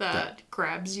thing that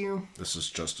grabs you. This is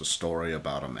just a story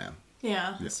about a man.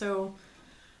 Yeah. So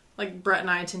like Brett and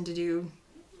I tend to do,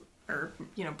 or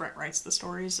you know, Brett writes the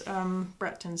stories.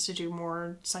 Brett tends to do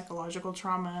more psychological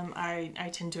trauma, and I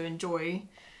tend to enjoy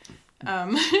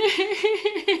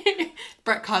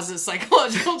Brett causes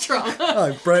psychological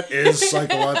trauma. Brett is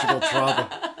psychological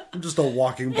trauma. I'm just a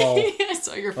walking ball. I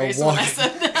saw your face when I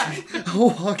said that. A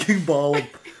walking ball of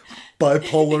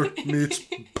bipolar meets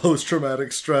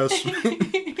post-traumatic stress.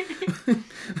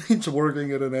 Meets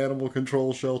working at an animal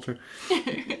control shelter.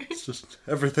 It's just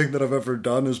everything that I've ever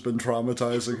done has been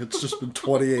traumatizing. It's just been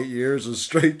 28 years of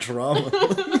straight trauma.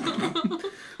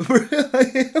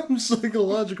 I am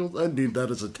psychological. I need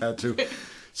that as a tattoo.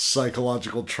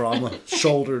 Psychological trauma,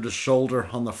 shoulder to shoulder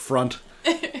on the front.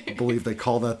 I believe they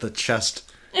call that the chest.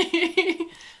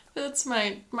 That's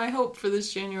my hope for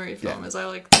this January film. Is I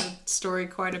like the story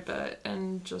quite a bit,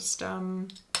 and just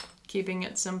keeping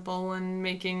it simple and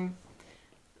making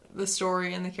the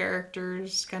story and the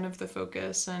characters kind of the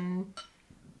focus, and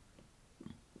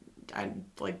I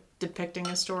like depicting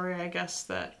a story, I guess,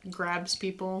 that grabs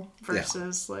people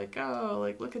versus like, oh,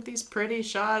 like look at these pretty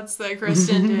shots that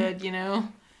Kristen did, you know.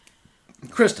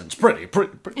 Kristen's pretty.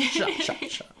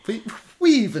 Shot.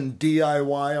 We even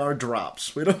DIY our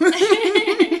drops. We don't.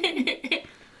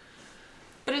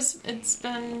 But it's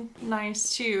been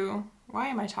nice too. Why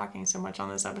am I talking so much on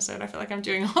this episode? I feel like I'm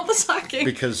doing all the talking.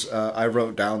 Because I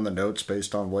wrote down the notes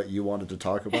based on what you wanted to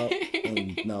talk about,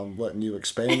 and now I'm letting you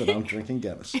expand, and I'm drinking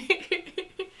Guinness. I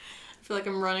feel like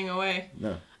I'm running away.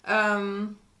 No.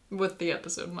 With the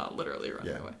episode, not literally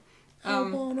running away. I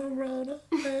wanna run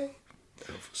away.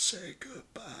 Never say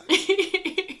goodbye.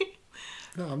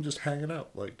 No, I'm just hanging out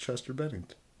like Chester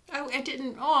Bennington. Oh, I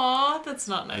didn't. Aw, that's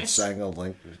not nice. I sang I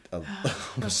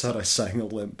sang a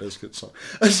Limp Bizkit song.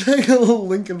 I sang a little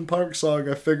Linkin Park song.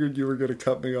 I figured you were going to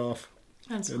cut me off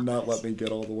and not let me get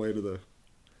all the way to the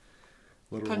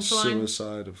literal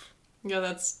suicide of. Yeah,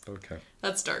 that's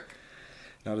dark.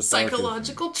 Not as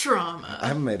Psychological trauma. I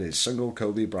haven't made a single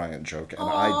Kobe Bryant joke, and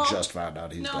I just found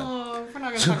out he's dead. No, we're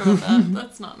not going to talk about that.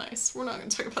 That's not nice. We're not going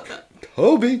to talk about that.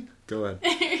 Kobe! Go ahead.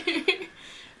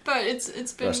 But it's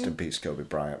been... Rest in peace, Kobe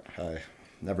Bryant. I've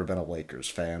never been a Lakers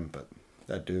fan, but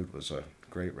that dude was a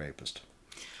great rapist.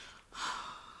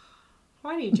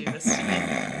 Why do you do this to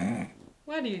me?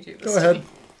 Why do you do this Go ahead.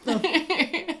 to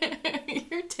me?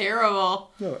 You're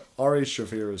terrible. No, Ari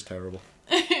Shafir is terrible.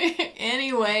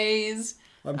 Anyways...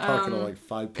 I'm talking to like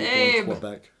 5 people in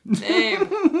Quebec.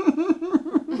 Babe.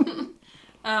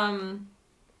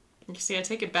 You see, I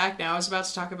take it back now. I was about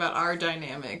to talk about our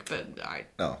dynamic, but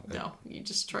no, you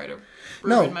just try to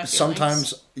ruin my feelings.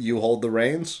 Sometimes you hold the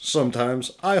reins. Sometimes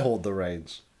I hold the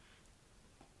reins.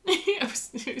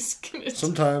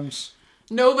 Sometimes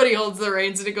nobody holds the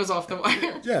reins and it goes off the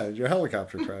wire. Yeah, your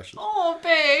helicopter crashes. Oh,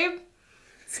 babe.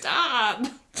 Stop.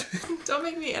 Don't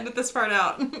make me edit this part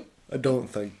out. I don't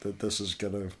think that this is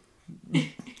gonna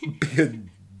be a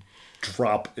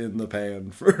drop in the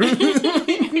pan for. Why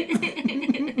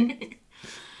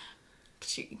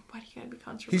do you gotta be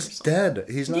controversial? He's dead.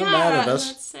 He's not mad at us.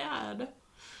 That's sad.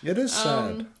 It is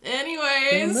sad.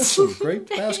 Anyways, miss him. Great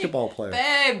basketball player.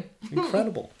 Babe.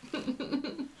 Incredible.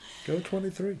 Go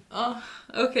 23. Oh,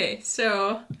 okay.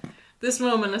 So, this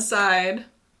moment aside,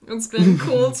 it's been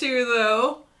cool too,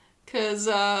 though, because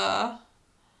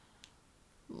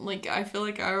like I feel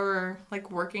like our like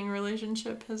working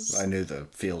relationship has. I knew the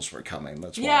feels were coming.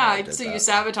 That's why. I did so that. You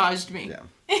sabotaged me. Yeah.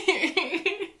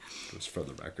 Just for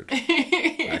the record,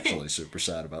 actually super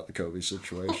sad about the Kobe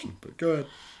situation. But go ahead.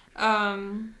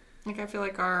 Like I feel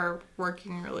like our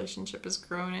working relationship has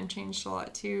grown and changed a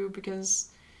lot too, because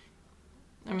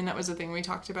I mean that was the thing we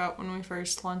talked about when we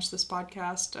first launched this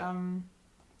podcast.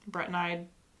 Brett and I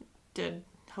did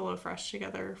HelloFresh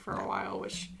together for a while,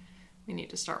 which we need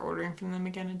to start ordering from them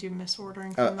again and do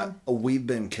misordering from them. We've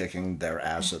been kicking their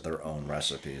ass at their own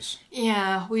recipes.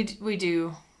 Yeah, we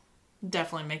do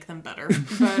definitely make them better.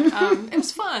 But it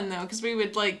was fun, though, because we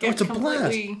would like get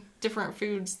completely different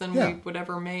foods than we would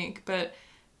ever make. But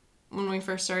when we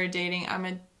first started dating, I'm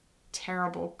a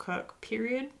terrible cook,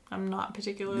 period. I'm not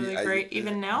particularly great,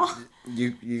 even now.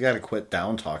 You got to quit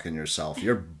down-talking yourself.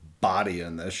 You're body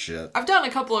in this shit. I've done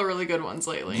a couple of really good ones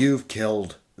lately. You've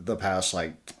killed the past,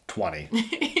 20.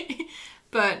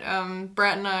 But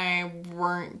Brett and I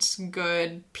weren't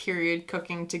good, period,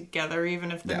 cooking together. Even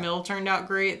if the meal turned out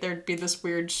great, there'd be this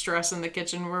weird stress in the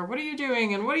kitchen where, what are you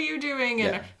doing? And what are you doing?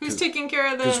 And who's taking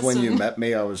care of this? Because when you met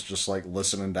me, I was just,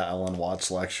 listening to Alan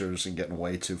Watts lectures and getting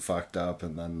way too fucked up.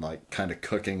 And then, kind of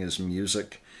cooking his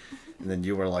music. And then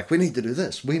you were like, we need to do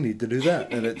this. We need to do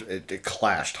that. And it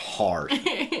clashed hard.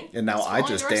 And now I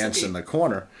just dance in the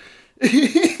corner.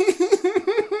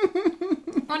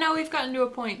 Well, now we've gotten to a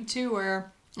point, too,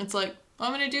 where it's like,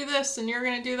 I'm going to do this, and you're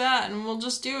going to do that, and we'll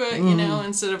just do it,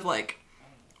 instead of,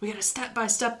 we got to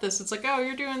step-by-step this. It's like, oh,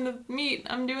 you're doing the meat,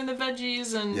 I'm doing the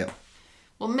veggies, and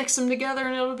we'll mix them together,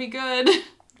 and it'll be good.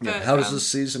 But, how does the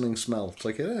seasoning smell? It's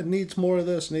like, it needs more of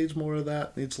this, needs more of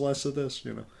that, needs less of this,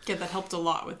 Yeah, that helped a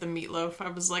lot with the meatloaf. I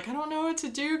was like, I don't know what to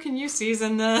do. Can you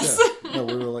season this? Yeah,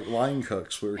 we were like line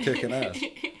cooks. We were kicking ass.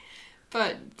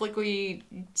 But, we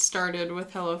started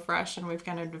with HelloFresh, and we've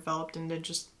kind of developed into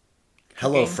just...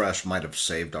 HelloFresh might have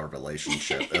saved our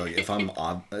relationship. If I'm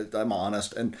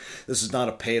honest, and this is not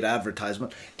a paid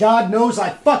advertisement. God knows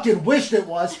I fucking wished it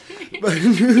was.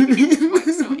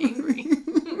 I'm so angry.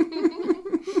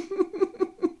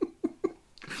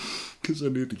 Because I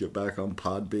need to get back on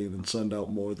Podbean and send out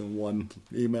more than one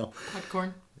email.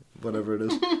 Podcorn. Whatever it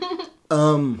is.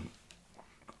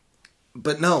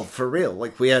 But no, for real,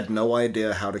 we had no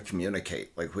idea how to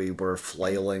communicate. We were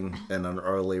flailing in an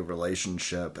early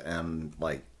relationship, and,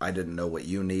 I didn't know what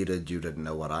you needed, you didn't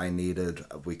know what I needed.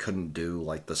 We couldn't do,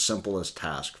 the simplest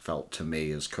task felt to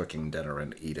me as cooking dinner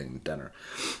and eating dinner.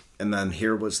 And then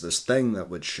here was this thing that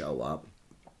would show up,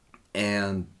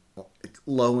 and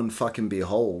lo and fucking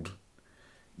behold,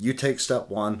 you take step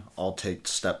 1, I'll take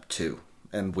step 2.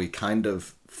 And we kind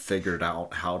of figured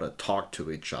out how to talk to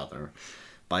each other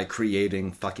by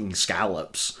creating fucking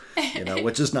scallops,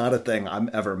 which is not a thing I'm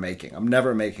ever making. I'm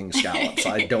never making scallops.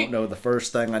 I don't know the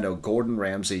first thing. I know Gordon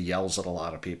Ramsay yells at a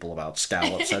lot of people about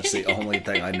scallops. That's the only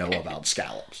thing I know about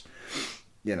scallops,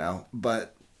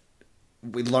 but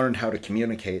we learned how to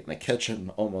communicate in the kitchen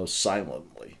almost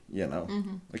silently,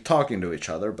 talking to each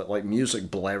other, but music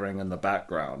blaring in the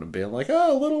background and being like,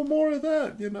 oh, a little more of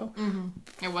that,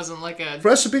 It wasn't like a...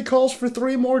 Recipe calls for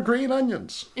 3 more green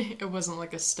onions. It wasn't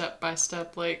like a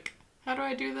step-by-step, how do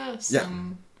I do this? Yeah.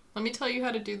 And let me tell you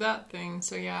how to do that thing.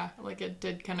 So yeah, it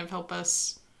did kind of help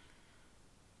us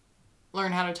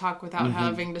learn how to talk without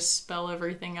having to spell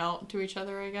everything out to each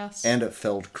other, I guess. And it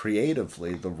filled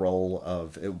creatively the role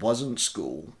of, it wasn't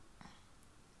school.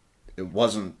 It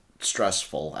wasn't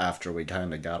stressful after we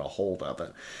kind of got a hold of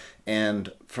it.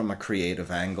 And from a creative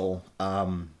angle,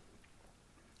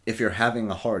 if you're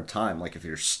having a hard time, if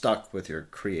you're stuck with your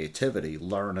creativity,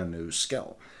 learn a new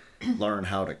skill. Learn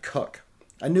how to cook.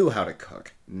 I knew how to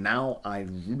cook. Now I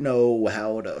know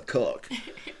how to cook.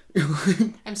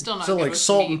 I'm still not so good like with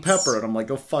salt meats. and pepper, and I'm like,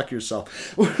 go fuck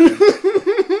yourself. I'm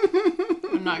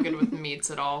not good with meats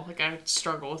at all. I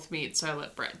struggle with meat, so I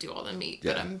let Brett do all the meat.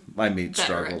 Yeah, but I'm my meat better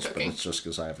struggles, at but cooking. it's just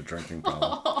because I have a drinking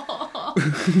problem.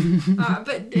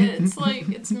 But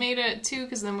it's made it too,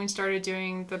 because then we started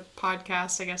doing the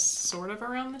podcast, I guess, sort of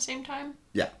around the same time.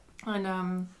 Yeah. And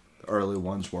The early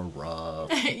ones were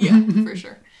rough. yeah, for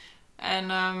sure.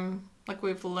 And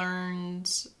we've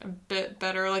learned a bit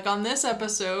better. On this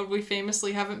episode, we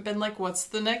famously haven't been what's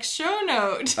the next show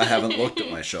note? I haven't looked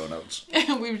at my show notes.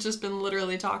 We've just been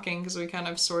literally talking because we kind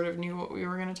of sort of knew what we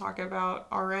were going to talk about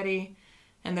already.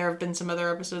 And there have been some other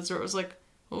episodes where it was like,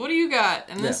 well, what do you got?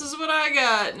 And this is what I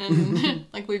got. And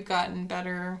we've gotten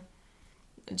better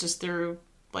just through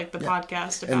the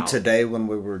podcast about... And today when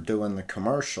we were doing the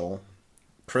commercial,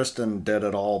 Kristen did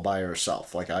it all by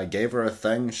herself. I gave her a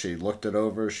thing, she looked it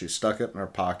over, she stuck it in her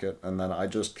pocket, and then I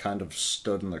just kind of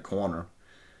stood in the corner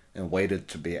and waited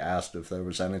to be asked if there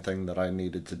was anything that I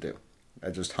needed to do.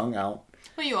 I just hung out.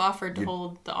 Well, you offered to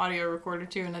hold the audio recorder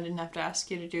too, and I didn't have to ask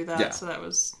you to do that. Yeah. So that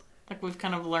was we've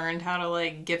kind of learned how to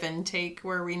give and take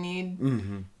where we need.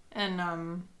 Mm-hmm.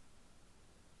 And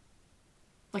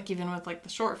even with the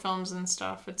short films and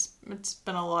stuff, it's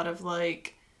been a lot of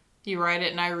you write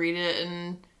it and I read it,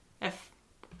 and if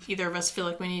either of us feel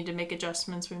like we need to make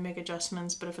adjustments, we make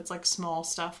adjustments. But if it's small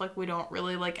stuff, we don't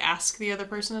really ask the other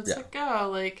person. It's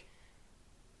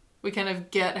we kind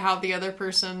of get how the other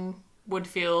person would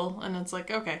feel, and it's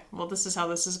okay, well, this is how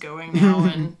this is going now,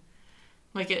 and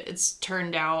it's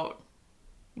turned out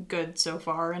good so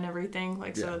far and everything.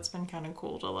 So it's been kind of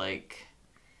cool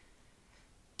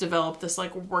to develop this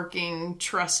like working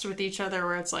trust with each other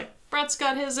where it's like, Brett's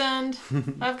got his end,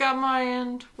 I've got my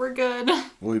end, we're good.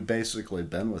 We've basically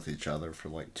been with each other for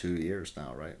like 2 years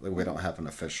now, right? Like, we don't have an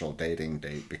official dating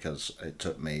date because it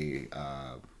took me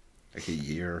like a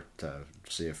year to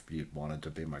see if you wanted to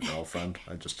be my girlfriend.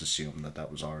 I just assumed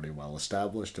that was already well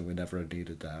established and we never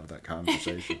needed to have that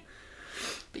conversation.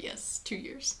 But yes, 2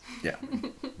 years. Yeah,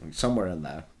 somewhere in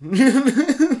there.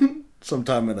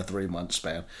 Sometime in a 3-month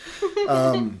span.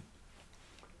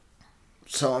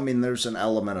 So, I mean, there's an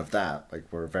element of that. Like,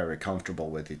 we're very comfortable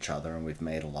with each other, and we've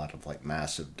made a lot of, like,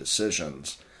 massive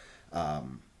decisions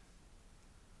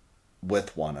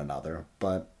with one another.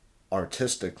 But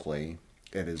artistically,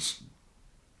 it has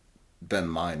been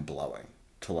mind-blowing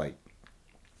to, like,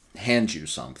 hand you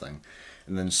something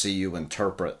and then see you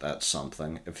interpret that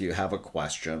something. If you have a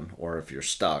question or if you're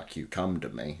stuck, you come to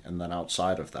me. And then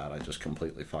outside of that, I just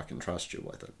completely fucking trust you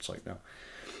with it. It's like, no.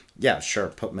 Yeah, sure,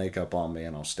 put makeup on me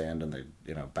and I'll stand in the,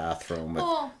 bathroom with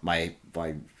my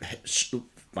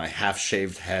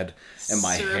half-shaved head and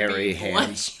my hairy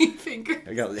hands.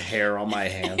 I got hair on my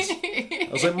hands. I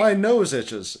was like, my nose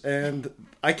itches, and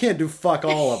I can't do fuck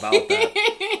all about that.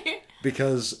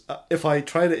 Because if I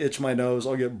try to itch my nose,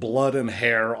 I'll get blood and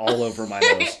hair all over my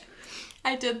nose.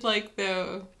 I did like,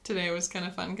 though, today was kind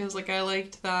of fun, because, like, I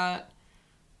liked that,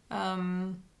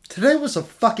 Today was a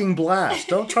fucking blast.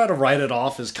 Don't try to write it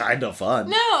off as kind of fun.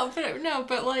 No,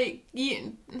 but like,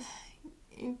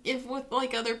 if with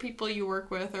like other people you work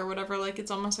with or whatever, like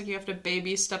it's almost like you have to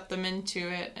baby step them into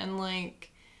it, and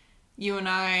like you and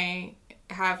I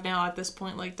have now at this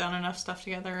point like done enough stuff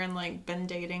together and like been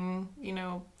dating,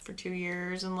 for 2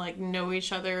 years and like know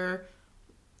each other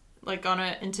like on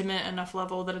an intimate enough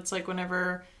level that it's like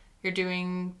whenever you're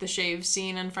doing the shave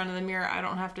scene in front of the mirror, I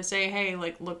don't have to say, hey,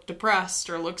 like, look depressed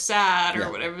or look sad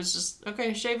or whatever. It's just,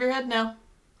 okay, shave your head now.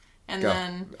 And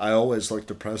then... I always look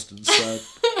depressed and sad.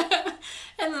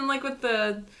 And then, like, with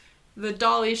the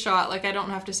dolly shot, like, I don't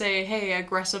have to say, hey,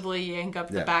 aggressively yank up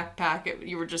the backpack.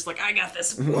 You were just like, I got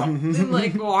this. And,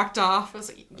 like, walked off. I was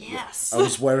like, yes. I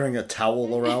was wearing a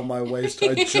towel around my waist. I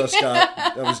was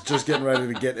just getting ready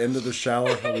to get into the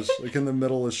shower. I was, like, in the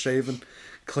middle of shaving,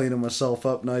 cleaning myself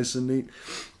up nice and neat,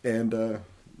 and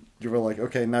you were like,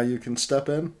 okay, now you can step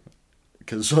in,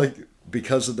 because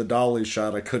of the dolly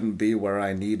shot I couldn't be where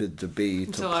I needed to be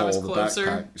to pull the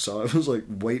backpack, so I was like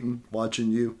waiting,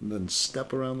 watching you, and then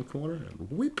step around the corner and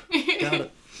whip, got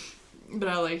it. But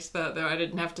I liked that, though. I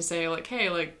didn't have to say, like, hey,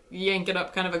 like, yank it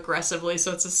up kind of aggressively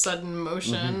so it's a sudden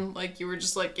motion. Mm-hmm. Like, you were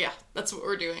just like, yeah, that's what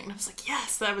we're doing. And I was like,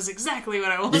 yes, that was exactly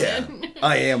what I wanted. Yeah,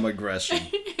 I am aggression.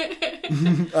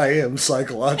 I am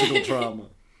psychological trauma.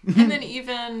 And then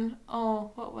even,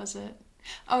 what was it?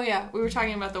 Oh, yeah, we were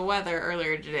talking about the weather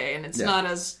earlier today, and it's not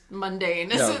as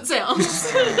mundane as it sounds.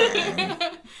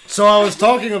 So I was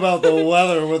talking about the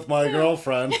weather with my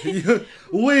girlfriend.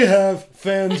 We have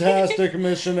fantastic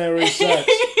missionary sex.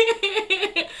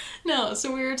 No,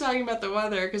 so we were talking about the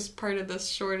weather, because part of this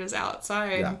short is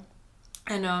outside. Yeah.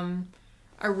 And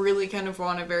I really kind of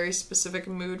want a very specific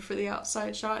mood for the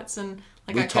outside shots, and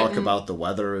we talk about the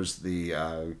weather as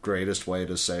the greatest way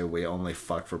to say we only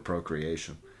fuck for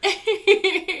procreation. We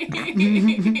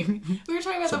were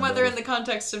talking about the weather in the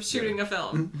context of shooting a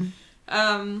film.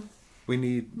 We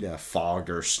need fog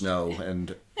or snow,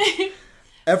 and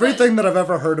everything that I've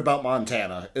ever heard about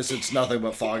Montana is it's nothing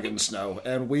but fog and snow.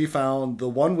 And we found the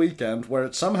one weekend where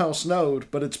it somehow snowed,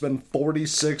 but it's been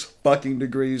 46 fucking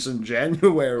degrees in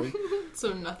January.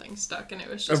 So nothing stuck, and it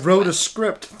was just I wrote a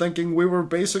script thinking we were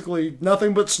basically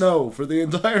nothing but snow for the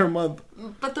entire month.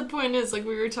 But the point is, like,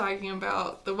 we were talking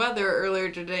about the weather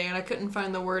earlier today, and I couldn't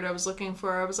find the word I was looking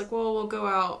for. I was like, well, we'll go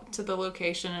out to the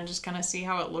location and just kind of see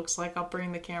how it looks like. I'll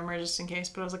bring the camera just in case.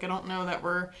 But I was like, I don't know that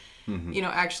we're,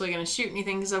 actually going to shoot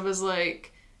anything. Because I was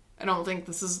like, I don't think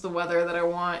this is the weather that I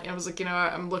want. And I was like,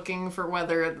 I'm looking for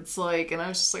weather that's like, and I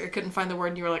was just like, I couldn't find the word,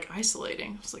 and you were like,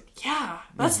 isolating. I was like, yeah,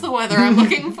 that's the weather I'm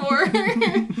looking for.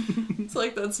 It's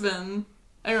like, that's been,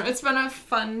 I don't know, it's been a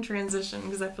fun transition,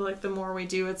 because I feel like the more we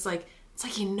do, it's like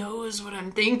he knows what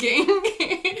I'm thinking.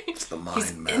 It's the mind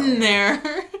He's meld. in there.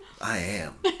 I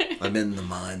am. I'm in the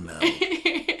mind meld.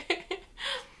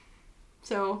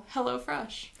 So,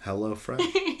 HelloFresh.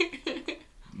 HelloFresh.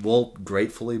 We'll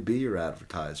gratefully be your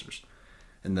advertisers.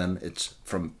 And then it's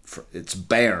it's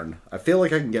Bairn. I feel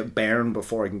like I can get Bairn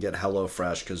before I can get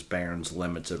HelloFresh, because Bairn's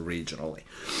limited regionally.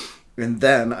 And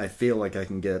then I feel like I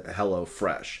can get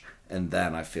HelloFresh. And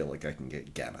then I feel like I can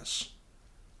get Guinness.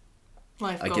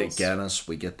 Life I goals. get Guinness,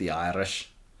 we get the Irish.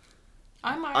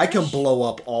 I'm Irish. I can blow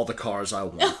up all the cars I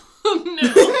want. Oh, no.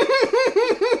 Of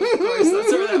course,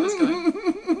 that's where that was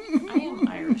going. I am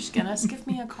Irish. Just give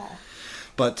me a call.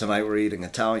 But tonight we're eating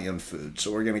Italian food,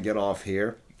 so we're going to get off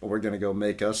here. We're going to go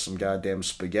make us some goddamn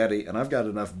spaghetti, and I've got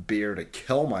enough beer to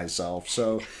kill myself.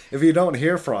 So if you don't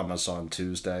hear from us on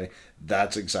Tuesday,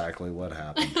 that's exactly what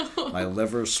happened. My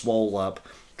liver swole up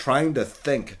trying to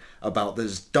think about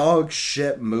this dog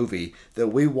shit movie that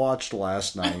we watched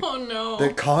last night. Oh, no.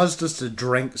 That caused us to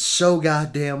drink so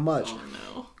goddamn much. Oh,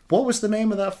 no. What was the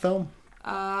name of that film?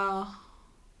 All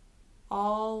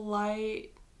Light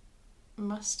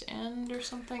Must End or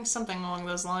something along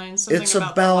those lines. Something It's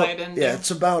about the light ending. yeah,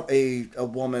 it's about a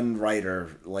woman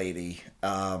writer lady,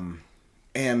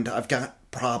 and I've got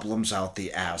problems out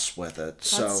the ass with it.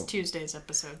 That's Tuesday's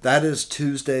episode. That is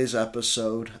Tuesday's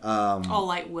episode. All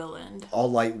Light Will End. All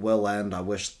Light Will End. I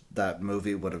wish that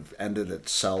movie would have ended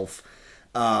itself.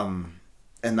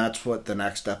 And that's what the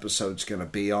next episode's going to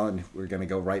be on. We're going to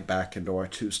go right back into our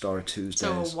 2-Star Tuesdays.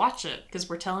 So watch it, because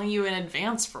we're telling you in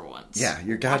advance for once. Yeah,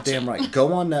 you're goddamn right.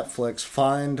 Go on Netflix,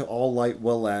 find All Light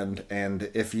Will End,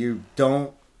 and if you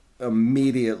don't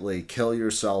immediately kill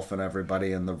yourself and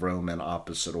everybody in the room in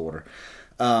opposite order.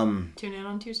 Tune in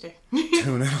on Tuesday.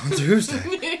 Tune in on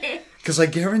Tuesday. Because I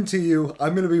guarantee you,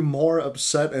 I'm going to be more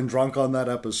upset and drunk on that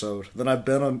episode than I've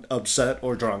been upset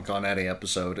or drunk on any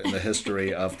episode in the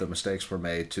history of the Mistakes Were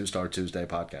Made 2-Star Tuesday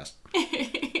podcast.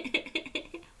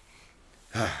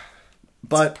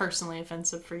 But it's personally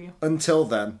offensive for you. Until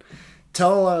then,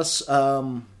 tell us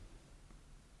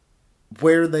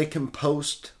where they can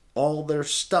post all their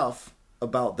stuff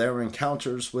about their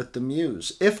encounters with the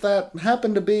Muse. If that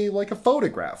happened to be like a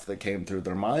photograph that came through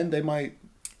their mind, they might...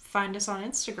 Find us on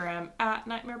Instagram at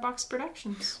Nightmare Box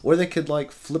Productions. Or they could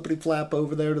like flippity flap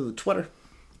over there to the Twitter.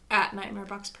 At Nightmare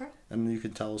Box Pro. And you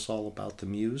can tell us all about the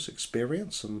Muse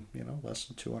experience in, less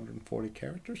than 240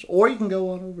 characters. Or you can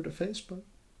go on over to Facebook.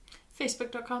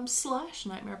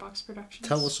 Facebook.com/Nightmare Box Productions.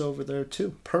 Tell us over there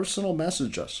too. Personal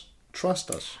message us.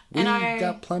 Trust us. We've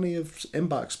got plenty of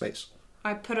inbox space.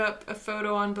 I put up a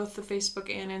photo on both the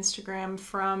Facebook and Instagram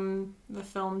from the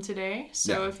film today.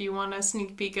 So if you want a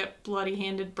sneak peek at Bloody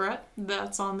Handed Brett,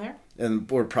 that's on there. And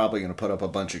we're probably going to put up a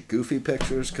bunch of goofy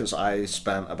pictures because I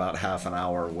spent about half an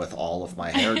hour with all of my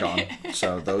hair gone.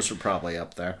 So those are probably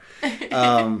up there.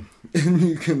 And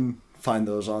you can find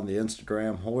those on the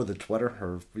Instagram or the Twitter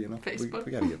or, Facebook.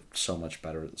 We got to get so much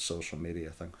better at the social media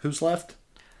thing. Who's left?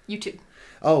 YouTube.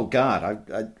 Oh,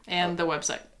 God. And the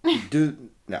website.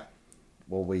 No.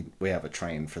 Well, we have a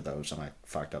train for those, and I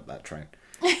fucked up that train.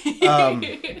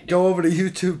 Go over to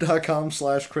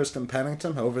youtube.com/Kristen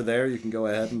Pennington. Over there, you can go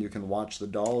ahead and you can watch the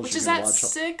dolls. Which is at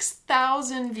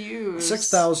 6,000 views.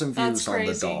 6,000 views That's on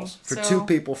crazy. the dolls. For two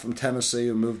people from Tennessee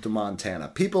who moved to Montana.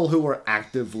 People who are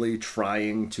actively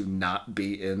trying to not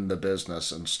be in the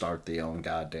business and start their own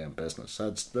goddamn business.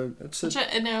 Which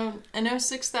I know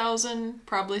 6,000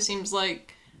 probably seems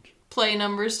like play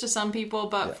numbers to some people,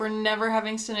 but for never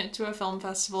having sent it to a film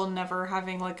festival, never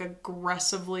having like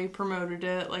aggressively promoted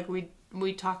it, like we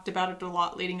talked about it a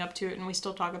lot leading up to it, and we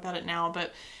still talk about it now,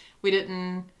 but we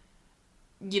didn't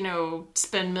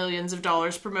spend millions of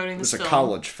dollars promoting this film. It's a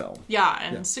college film. Yeah,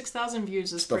 and 6,000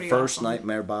 views is pretty awesome. The first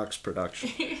Nightmare Box production.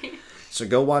 So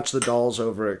go watch the dolls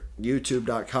over at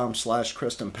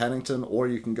youtube.com/Kristen Pennington, or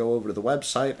you can go over to the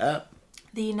website at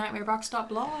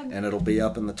thenightmarebox.blog. And it'll be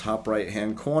up in the top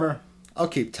right-hand corner. I'll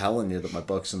keep telling you that my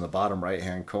book's in the bottom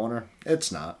right-hand corner.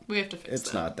 It's not. We have to fix it.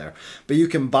 It's not there. But you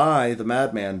can buy the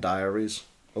Madman Diaries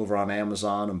over on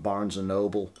Amazon and Barnes &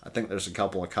 Noble. I think there's a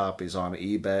couple of copies on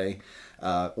eBay.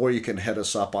 Or you can hit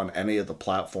us up on any of the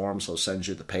platforms. I'll send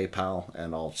you the PayPal,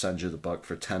 and I'll send you the book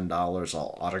for $10.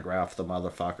 I'll autograph the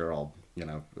motherfucker. I'll,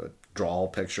 draw a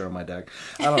picture of my dick.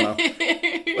 I don't know.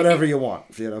 Whatever you want.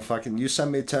 You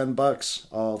send me $10,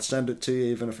 I'll send it to you,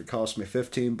 even if it costs me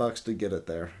 $15 to get it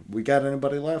there. We got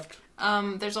anybody left?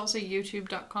 There's also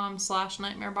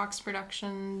youtube.com/Nightmare Box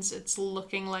Productions. It's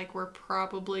looking like we're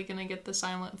probably going to get the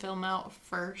silent film out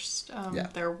first.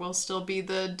 There will still be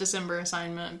the December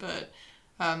assignment, but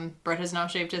Brett has now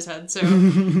shaved his head,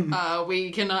 so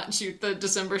we cannot shoot the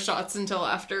December shots until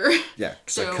after. Yeah,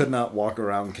 because I could not walk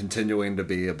around continuing to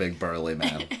be a big burly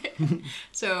man.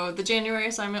 So the January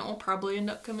assignment will probably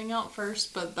end up coming out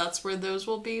first, but that's where those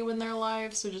will be when they're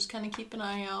live, so just kind of keep an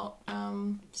eye out.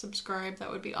 Subscribe,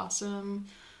 that would be awesome.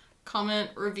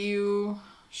 Comment, review,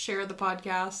 share the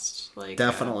podcast.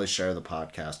 Definitely share the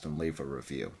podcast and leave a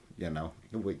review.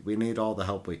 We need all the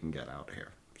help we can get out here,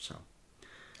 so...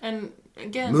 And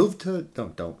again...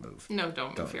 Don't move. No,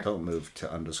 don't move here. Don't move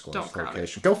to undisclosed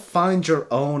location. Crowd Go find your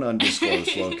own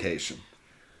undisclosed location.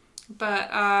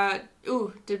 But,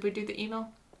 did we do the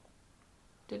email?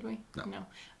 Did we? No.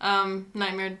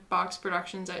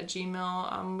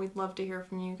 nightmareboxproductions@gmail. We'd love to hear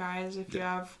from you guys if you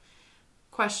have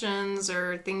questions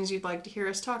or things you'd like to hear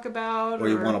us talk about. Or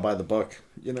you want to buy the book,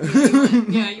 you know. You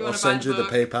want I'll to buy send you the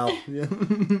book. PayPal. Yeah.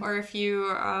 Or if you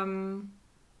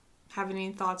have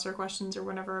any thoughts or questions or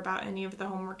whatever about any of the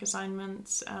homework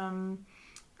assignments, I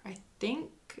think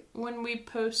when we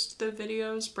post the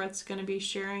videos, Brett's going to be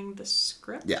sharing the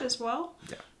script as well.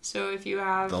 Yeah. So if you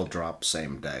have... They'll drop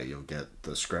same day. You'll get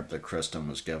the script that Kristen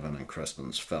was given and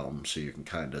Kristen's film, so you can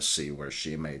kind of see where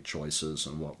she made choices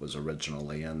and what was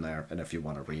originally in there. And if you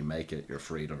want to remake it, you're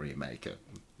free to remake it.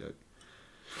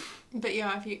 But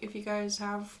yeah, if you guys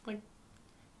have like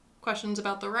questions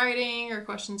about the writing or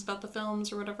questions about the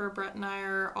films or whatever, Brett and I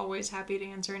are always happy to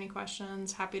answer any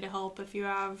questions, happy to help. If you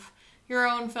have your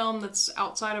own film that's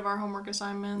outside of our homework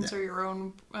assignments or your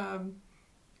own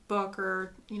book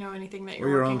or, you know, anything that you're working on. Or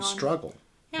your working own on. struggle.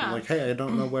 Yeah. Like, hey, I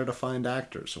don't know where to find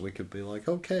actors. So we could be like,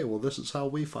 okay, well, this is how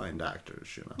we find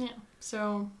actors, you know. Yeah.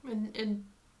 So it'd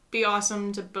be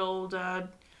awesome to build a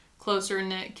closer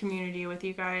knit community with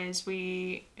you guys.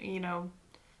 We, you know,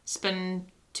 spend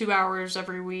 2 hours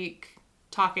every week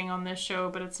talking on this show,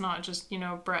 but it's not just, you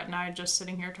know, Brett and I just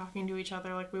sitting here talking to each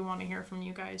other. Like, we want to hear from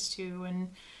you guys too,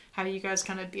 and how you guys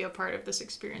kind of be a part of this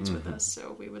experience with us.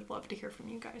 So we would love to hear from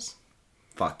you guys.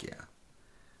 Fuck yeah.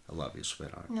 I love you,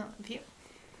 sweetheart. No, love you.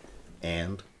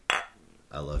 And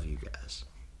I love you guys.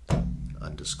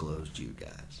 Undisclosed you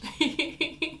guys.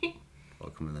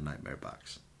 Welcome to the Nightmare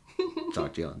Box.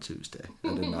 Talk to you on Tuesday. I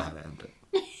didn't know how to end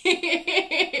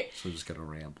it. So I'm just gonna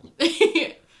ramble.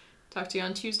 Talk to you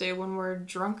on Tuesday when we're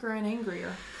drunker and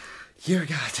angrier. You're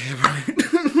goddamn right.